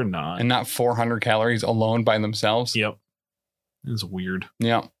they're not. And not 400 calories alone by themselves. Yep. It's weird.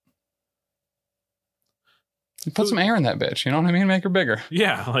 Yeah. Put some air in that bitch. You know what I mean? Make her bigger.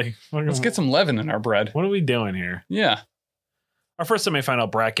 Yeah. Like Let's get some leaven in our bread. what are we doing here? Yeah. Our first semifinal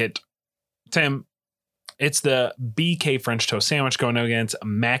bracket, Tim, it's the BK French toast sandwich going against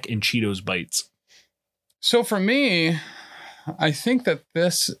Mac and Cheetos bites. So for me, I think that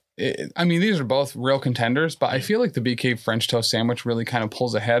these are both real contenders, but I feel like the BK French toast sandwich really kind of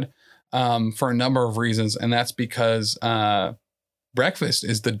pulls ahead for a number of reasons. And that's because breakfast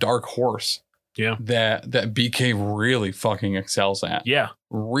is the dark horse. Yeah. That BK really fucking excels at. Yeah.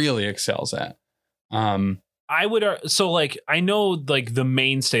 Really excels at. I would so like I know like the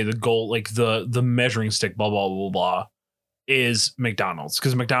mainstay, the goal, like the measuring stick, blah blah blah blah, is McDonald's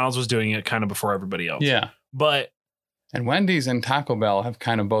because McDonald's was doing it kind of before everybody else. Yeah. But And Wendy's and Taco Bell have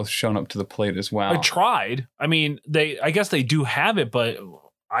kind of both shown up to the plate as well. I tried. I mean, I guess they do have it, but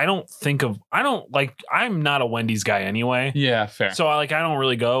I'm not a Wendy's guy anyway. Yeah, fair. So I don't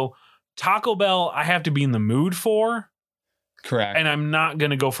really go. Taco Bell, I have to be in the mood for, Correct. and I'm not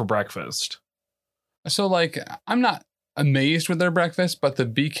gonna go for breakfast. So like I'm not amazed with their breakfast, but the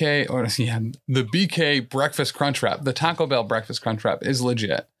BK breakfast crunch wrap, the Taco Bell breakfast crunch wrap is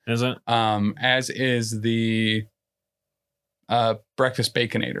legit. Is it? As is the breakfast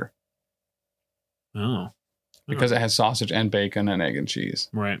baconator Oh, because it has sausage and bacon and egg and cheese.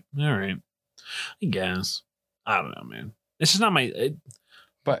 right. All right. I guess. I don't know, man. It's just not my.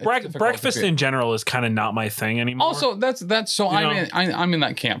 But it's difficult to breakfast beat. in general is kind of not my thing anymore. Also, that's so I'm in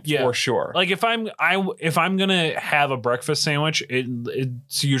that camp for sure. Like if I'm gonna have a breakfast sandwich,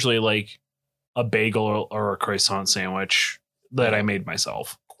 it's usually like a bagel or a croissant sandwich that I made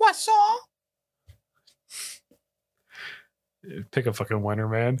myself. Croissant. Pick a fucking winner,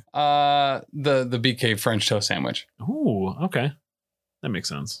 man. The BK French toast sandwich. Ooh, okay, that makes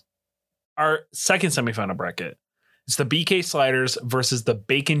sense. Our second semifinal bracket. It's the BK sliders versus the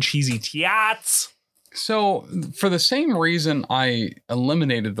bacon cheesy Tots. So for the same reason I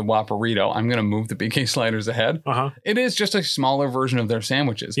eliminated the Whopperito, I'm going to move the BK sliders ahead. It is just a smaller version of their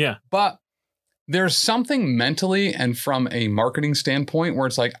sandwiches. Yeah. But there's something mentally and from a marketing standpoint where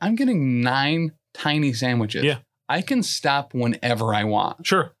it's like, I'm getting 9 tiny sandwiches. Yeah. I can stop whenever I want.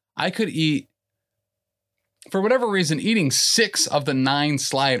 Sure. I could eat, for whatever reason, eating 6 of the 9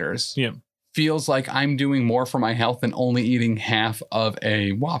 sliders. Yeah. Feels like I'm doing more for my health than only eating half of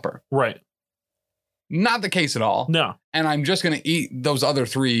a Whopper. Right. Not the case at all. No. And I'm just going to eat those other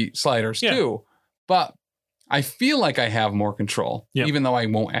 3 sliders too. But I feel like I have more control, even though I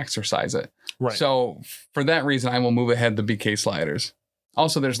won't exercise it. Right. So for that reason, I will move ahead the BK sliders.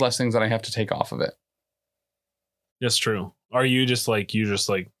 Also, there's less things that I have to take off of it. That's true. Are you just like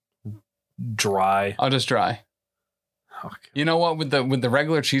dry? I'll just dry. Okay. You know what? With the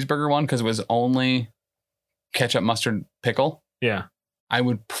regular cheeseburger one, because it was only ketchup, mustard, pickle. Yeah. I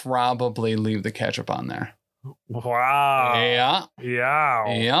would probably leave the ketchup on there. Wow. Yeah.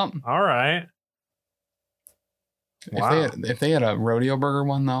 Yeah. Yep. All right. Wow. If they had a rodeo burger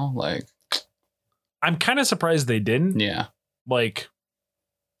one though, like I'm kind of surprised they didn't. Yeah. Like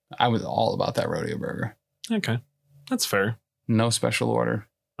I was all about that rodeo burger. Okay. That's fair. No special order.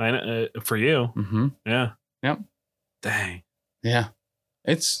 I know, for you. Mm-hmm. Yeah. Yep. Dang. Yeah.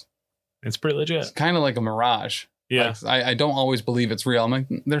 It's pretty legit. It's kind of like a mirage. Yeah. Like, I don't always believe it's real. I'm like,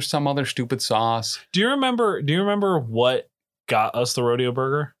 there's some other stupid sauce. Do you remember what got us the rodeo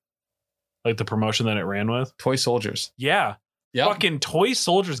burger? Like the promotion that it ran with? Toy Soldiers. Yeah. Yep. Fucking Toy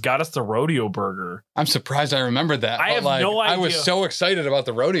Soldiers got us the rodeo burger. I'm surprised I remembered that. I have no idea. I was so excited about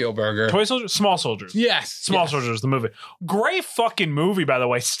the rodeo burger. Toy Soldiers? Small Soldiers. Yes. Small Soldiers, the movie. Great fucking movie, by the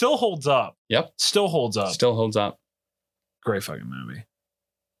way. Still holds up. Yep. Still holds up. Still holds up. Great fucking movie.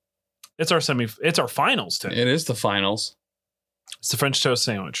 It's our finals, Tim. It is the finals. It's the French toast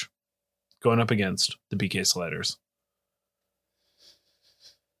sandwich going up against the BK sliders.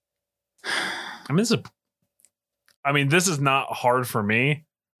 This is not hard for me.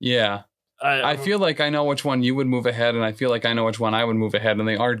 Yeah. I feel like I know which one you would move ahead, and I feel like I know which one I would move ahead, and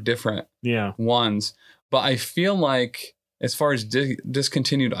they are different ones. But I feel like as far as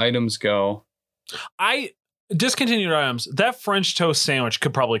discontinued items go, discontinued items, that French toast sandwich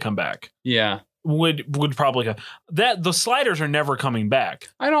could probably come back. Yeah. Would probably come. The sliders are never coming back.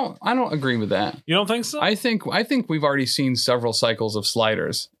 I don't agree with that. You don't think so? I think we've already seen several cycles of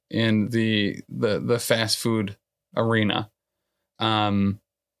sliders in the fast food arena.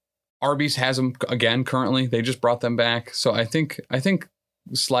 Arby's has them again currently. They just brought them back. So I think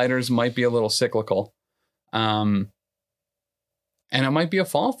sliders might be a little cyclical. And it might be a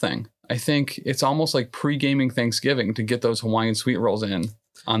fall thing. I think it's almost like pre-gaming Thanksgiving to get those Hawaiian sweet rolls in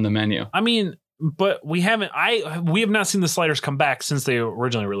on the menu. I mean, but we have not seen the sliders come back since they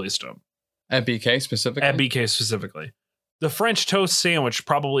originally released them. At BK specifically. The French toast sandwich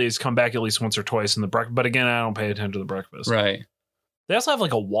probably has come back at least once or twice in the breakfast. But again, I don't pay attention to the breakfast. Right. They also have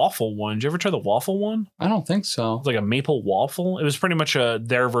like a waffle one. Did you ever try the waffle one? I don't think so. It's like a maple waffle. It was pretty much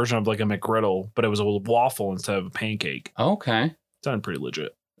their version of like a McGriddle, but it was a waffle instead of a pancake. Okay. It sounded pretty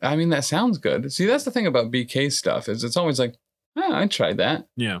legit. I mean, that sounds good. See, that's the thing about BK stuff is it's always like, I tried that.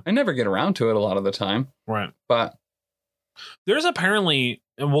 Yeah. I never get around to it a lot of the time. Right. But there's apparently,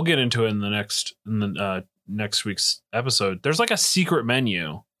 and we'll get into it in the next week's episode, there's like a secret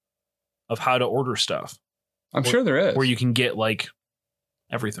menu of how to order stuff. I'm sure there is. Where you can get like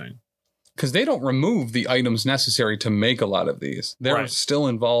everything. Because they don't remove the items necessary to make a lot of these. They're still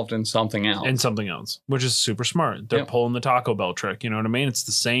involved in something else. Which is super smart. They're pulling the Taco Bell trick. You know what I mean? It's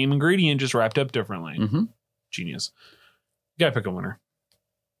the same ingredient, just wrapped up differently. Mm-hmm. Genius. You gotta pick a winner.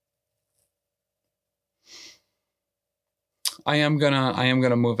 I am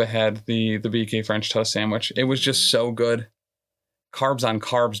gonna move ahead the BK French toast sandwich. It was just so good. Carbs on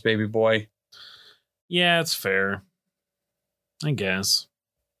carbs, baby boy. Yeah, it's fair. I guess.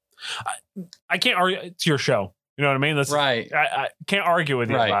 I can't argue. It's your show. You know what I mean? That's right. I can't argue with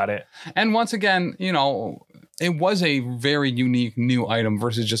you about it. And once again, it was a very unique new item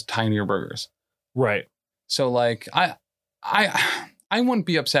versus just tinier burgers. Right. So like I wouldn't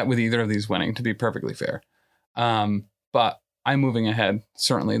be upset with either of these winning, to be perfectly fair. But I'm moving ahead.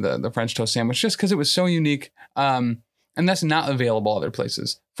 Certainly the French toast sandwich, just because it was so unique. And that's not available other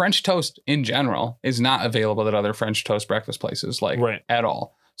places. French toast in general is not available at other French toast breakfast places, like at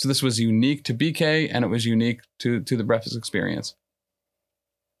all. So this was unique to BK, and it was unique to the breakfast experience.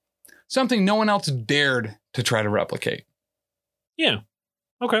 Something no one else dared to try to replicate. Yeah.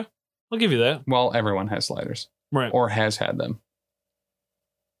 Okay. I'll give you that. Well, everyone has sliders. Right. Or has had them.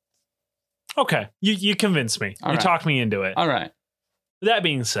 Okay. You convinced me. All you right. talked me into it. All right. That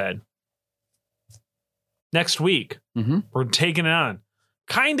being said, next week, we're taking it on.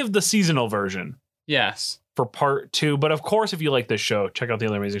 Kind of the seasonal version. Yes. For part 2. But of course, if you like this show, check out the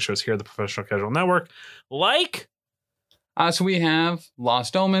other amazing shows here at the Professional Casual Network. So we have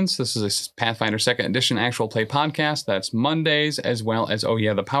Lost Omens. This is a Pathfinder 2nd Edition actual play podcast. That's Mondays, as well as Oh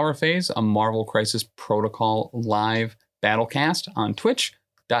Yeah, the Power Phase, a Marvel Crisis Protocol live battlecast on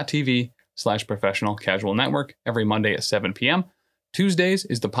twitch.tv/Professional Casual Network every Monday at 7 p.m. Tuesdays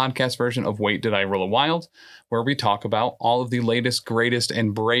is the podcast version of Wait, Did I Roll a Wild, where we talk about all of the latest, greatest,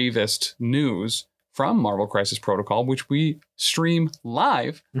 and bravest news from Marvel Crisis Protocol, which we stream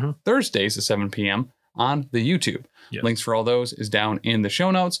live Thursdays at 7 p.m. on the YouTube. Yes. Links for all those is down in the show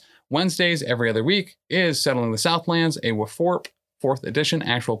notes. Wednesdays, every other week, is Settling the Southlands, a WFORP 4th edition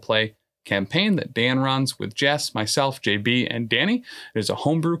actual play campaign that Dan runs with Jess, myself, JB, and Danny. It is a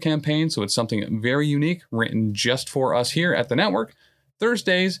homebrew campaign, so it's something very unique, written just for us here at the network.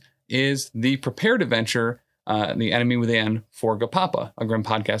 Thursdays is the Prepared Adventure, The Enemy Within for Gapapa, a grim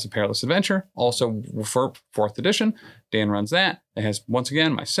podcast of perilous adventure, also WFORP 4th edition. Dan runs that. It has, once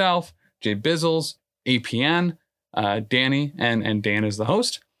again, myself, Jay Bizzles, APN, Danny, and Dan is the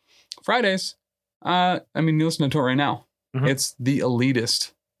host. Fridays, you're listening to it right now. It's the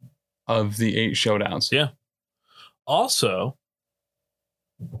elitist of the 8 showdowns. Yeah. Also,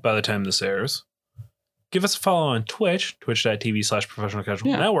 by the time this airs, give us a follow on Twitch, twitch.tv/Professional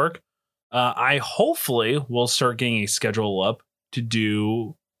Casual Network. I hopefully will start getting a schedule up to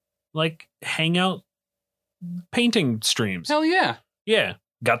do like hangout painting streams. Hell yeah. Yeah.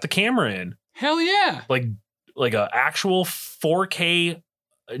 Got the camera in. Hell yeah. Like a actual 4K,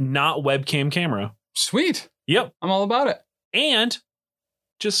 not webcam camera. Sweet. Yep. I'm all about it. And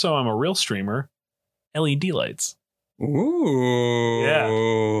just so I'm a real streamer, LED lights. Ooh.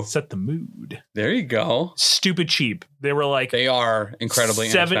 Yeah. Set the mood. There you go. Stupid cheap. They were like, they are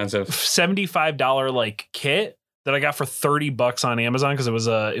incredibly inexpensive. $75 like kit that I got for $30 on Amazon because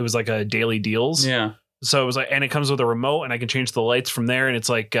it was like a daily deals. Yeah. So it was like, and it comes with a remote, and I can change the lights from there. And it's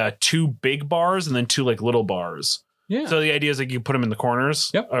like 2 big bars and then 2 like little bars. Yeah. So the idea is like you put them in the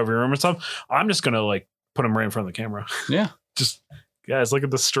corners of your room and stuff. I'm just gonna like put them right in front of the camera. Yeah. Just guys, look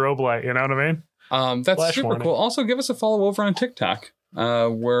at the strobe light. You know what I mean? That's Flash super warning. cool. Also, give us a follow over on TikTok.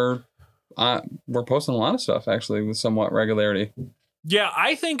 We're posting a lot of stuff actually with somewhat regularity. Yeah,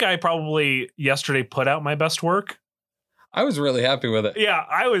 I think I probably yesterday put out my best work. I was really happy with it. Yeah,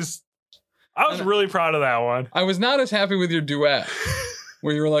 I was really proud of that one. I was not as happy with your duet,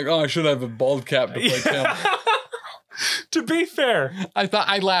 where you were like, "Oh, I should have a bald cap to play Tim." To be fair,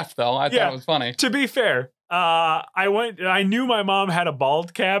 I laughed though. I thought it was funny. To be fair, I knew my mom had a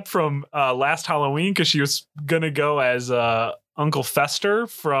bald cap from last Halloween because she was gonna go as Uncle Fester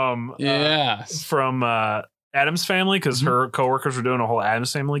from Addams Family because her coworkers were doing a whole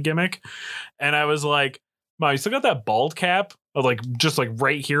Addams Family gimmick, and I was like, "Mom, you still got that bald cap?" Like just like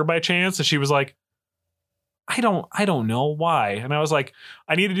right here by chance, and she was like, I don't know why. And I was like,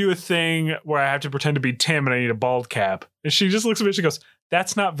 I need to do a thing where I have to pretend to be Tim and I need a bald cap. And she just looks at me and she goes,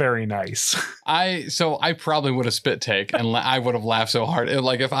 that's not very nice. I probably would have spit take and I would have laughed so hard.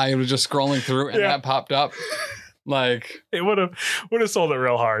 Like if I was just scrolling through and that popped up, like it would have sold it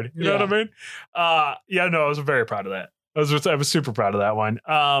real hard. You know what I mean? I was very proud of that. I was super proud of that one.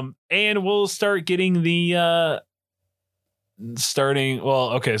 And we'll start getting the so we're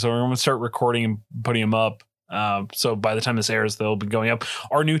going to start recording and putting them up. So by the time this airs, they'll be going up.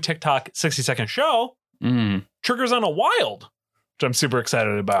 Our new TikTok 60-second show, Triggers on a Wild, which I'm super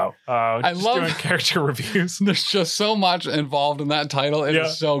excited about. I love doing character reviews. There's just so much involved in that title. It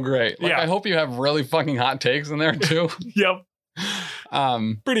is so great. Like, I hope you have really fucking hot takes in there too. Yep.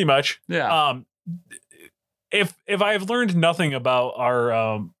 Pretty much. Yeah. If I've learned nothing about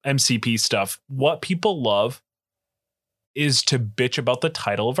our MCP stuff, what people love is to bitch about the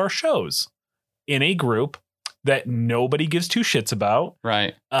title of our shows in a group that nobody gives 2 shits about.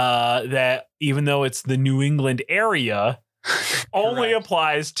 Right. That even though it's the New England area, only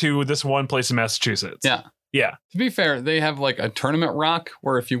applies to this one place in Massachusetts. Yeah. Yeah. To be fair, they have like a tournament rock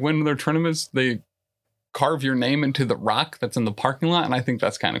where if you win their tournaments, they carve your name into the rock that's in the parking lot. And I think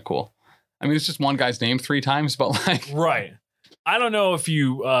that's kind of cool. I mean, it's just one guy's name 3 times, but like. Right. I don't know if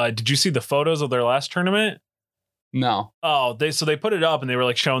you did you see the photos of their last tournament? No. Oh, they put it up and they were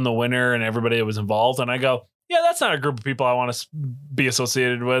like showing the winner and everybody that was involved. And I go, yeah, that's not a group of people I want to be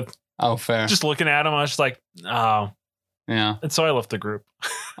associated with. Oh, fair. Just looking at them, I was just like, oh. Yeah. And so I left the group.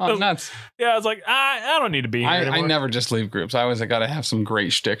 Oh, nuts. Yeah, I was like, I don't need to be here anymore. I never just leave groups. I always got to have some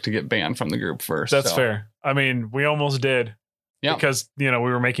great shtick to get banned from the group first. That's fair. I mean, we almost did. Yeah. Because, we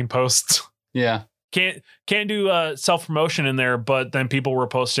were making posts. Yeah. Can't do self-promotion in there, but then people were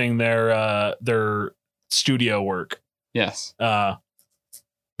posting their studio work. Yes. Because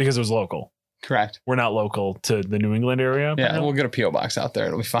it was local. Correct. We're not local to the New England area. Yeah, we'll get a P.O. box out there.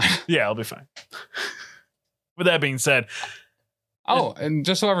 It'll be fine. Yeah, it'll be fine. With that being said. Oh, and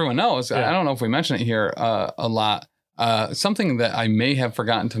just so everyone knows, I don't know if we mentioned it here a lot. Something that I may have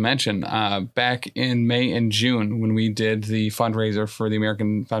forgotten to mention back in May and June when we did the fundraiser for the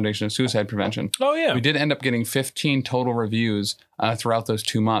American Foundation of Suicide Prevention. Oh, yeah. We did end up getting 15 total reviews throughout those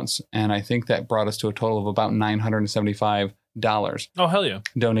 2 months. And I think that brought us to a total of about $975 Oh, hell yeah.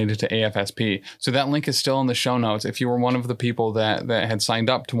 donated to AFSP. So that link is still in the show notes. If you were one of the people that had signed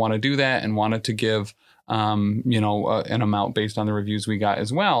up to want to do that and wanted to give, an amount based on the reviews we got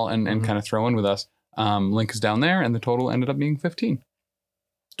as well and kind of throw in with us, link is down there and the total ended up being 15.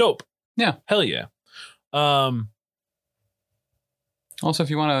 Dope. Yeah. Hell yeah. Also, if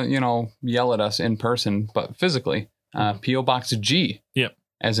you want to, yell at us in person, but physically, P.O. Box G. Yep.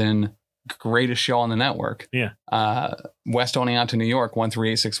 As in greatest show on the network. Yeah. West Oneonta, New York,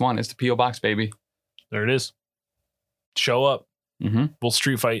 13861 is the P.O. Box, baby. There it is. Show up. Mm-hmm. We'll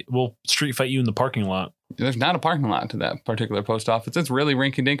street fight you in the parking lot. There's not a parking lot to that particular post office. It's really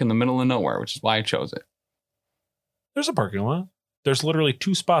rinky-dink in the middle of nowhere, which is why I chose it. There's a parking lot. There's literally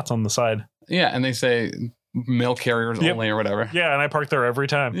 2 spots on the side. Yeah, and they say mail carriers only or whatever. Yeah, and I park there every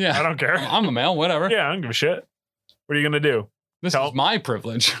time. Yeah. I don't care. I'm a male, whatever. Yeah, I don't give a shit. What are you going to do? This is my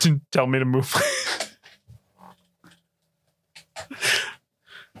privilege. Tell me to move.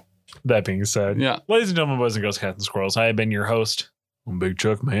 That being said, yeah. Ladies and gentlemen, boys and girls, cats and squirrels, I have been your host, Big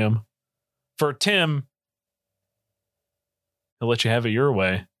Chuck, ma'am. For Tim, I'll let you have it your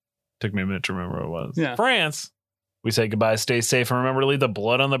way. Took me a minute to remember what it was. Yeah. France, we say goodbye, stay safe, and remember to leave the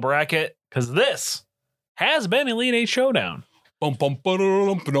blood on the bracket, because this has been Elite 8 Showdown. Yeah.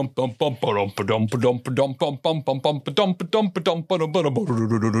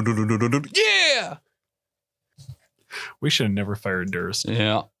 We should have never fired Durst.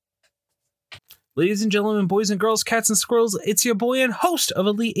 Yeah. Ladies and gentlemen, boys and girls, cats and squirrels, it's your boy and host of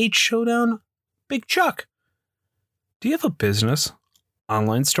Elite 8 Showdown, Big Chuck. Do you have a business,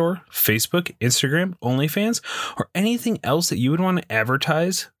 online store, Facebook, Instagram, OnlyFans, or anything else that you would want to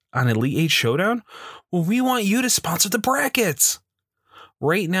advertise on Elite 8 Showdown? Well, we want you to sponsor the brackets.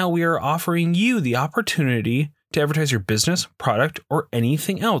 Right now, we are offering you the opportunity to advertise your business, product, or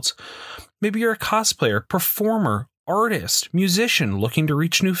anything else. Maybe you're a cosplayer, performer, artist, musician looking to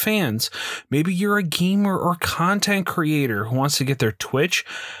reach new fans. Maybe you're a gamer or content creator who wants to get their Twitch,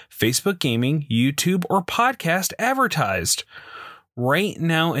 Facebook gaming, YouTube, or podcast advertised. Right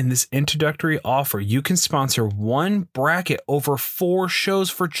now in this introductory offer, you can sponsor one bracket over 4 shows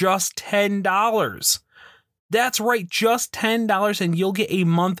for just $10. That's right, just $10, and you'll get a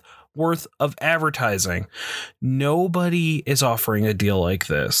month worth of advertising. Nobody is offering a deal like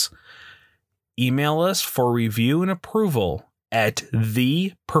this. Email us for review and approval at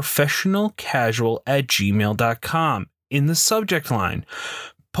theprofessionalcasual@gmail.com. In the subject line,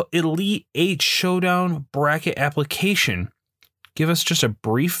 put Elite 8 Showdown bracket application. Give us just a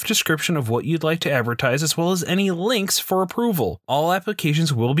brief description of what you'd like to advertise, as well as any links for approval. All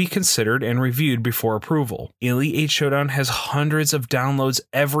applications will be considered and reviewed before approval. Elite 8 Showdown has hundreds of downloads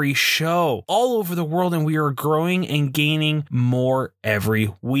every show all over the world, and we are growing and gaining more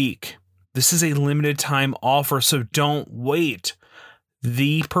every week. This is a limited time offer, so don't wait.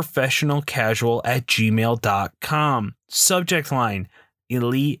 theprofessionalcasual@gmail.com. Subject line,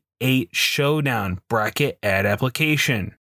 Elite 8 Showdown bracket ad application.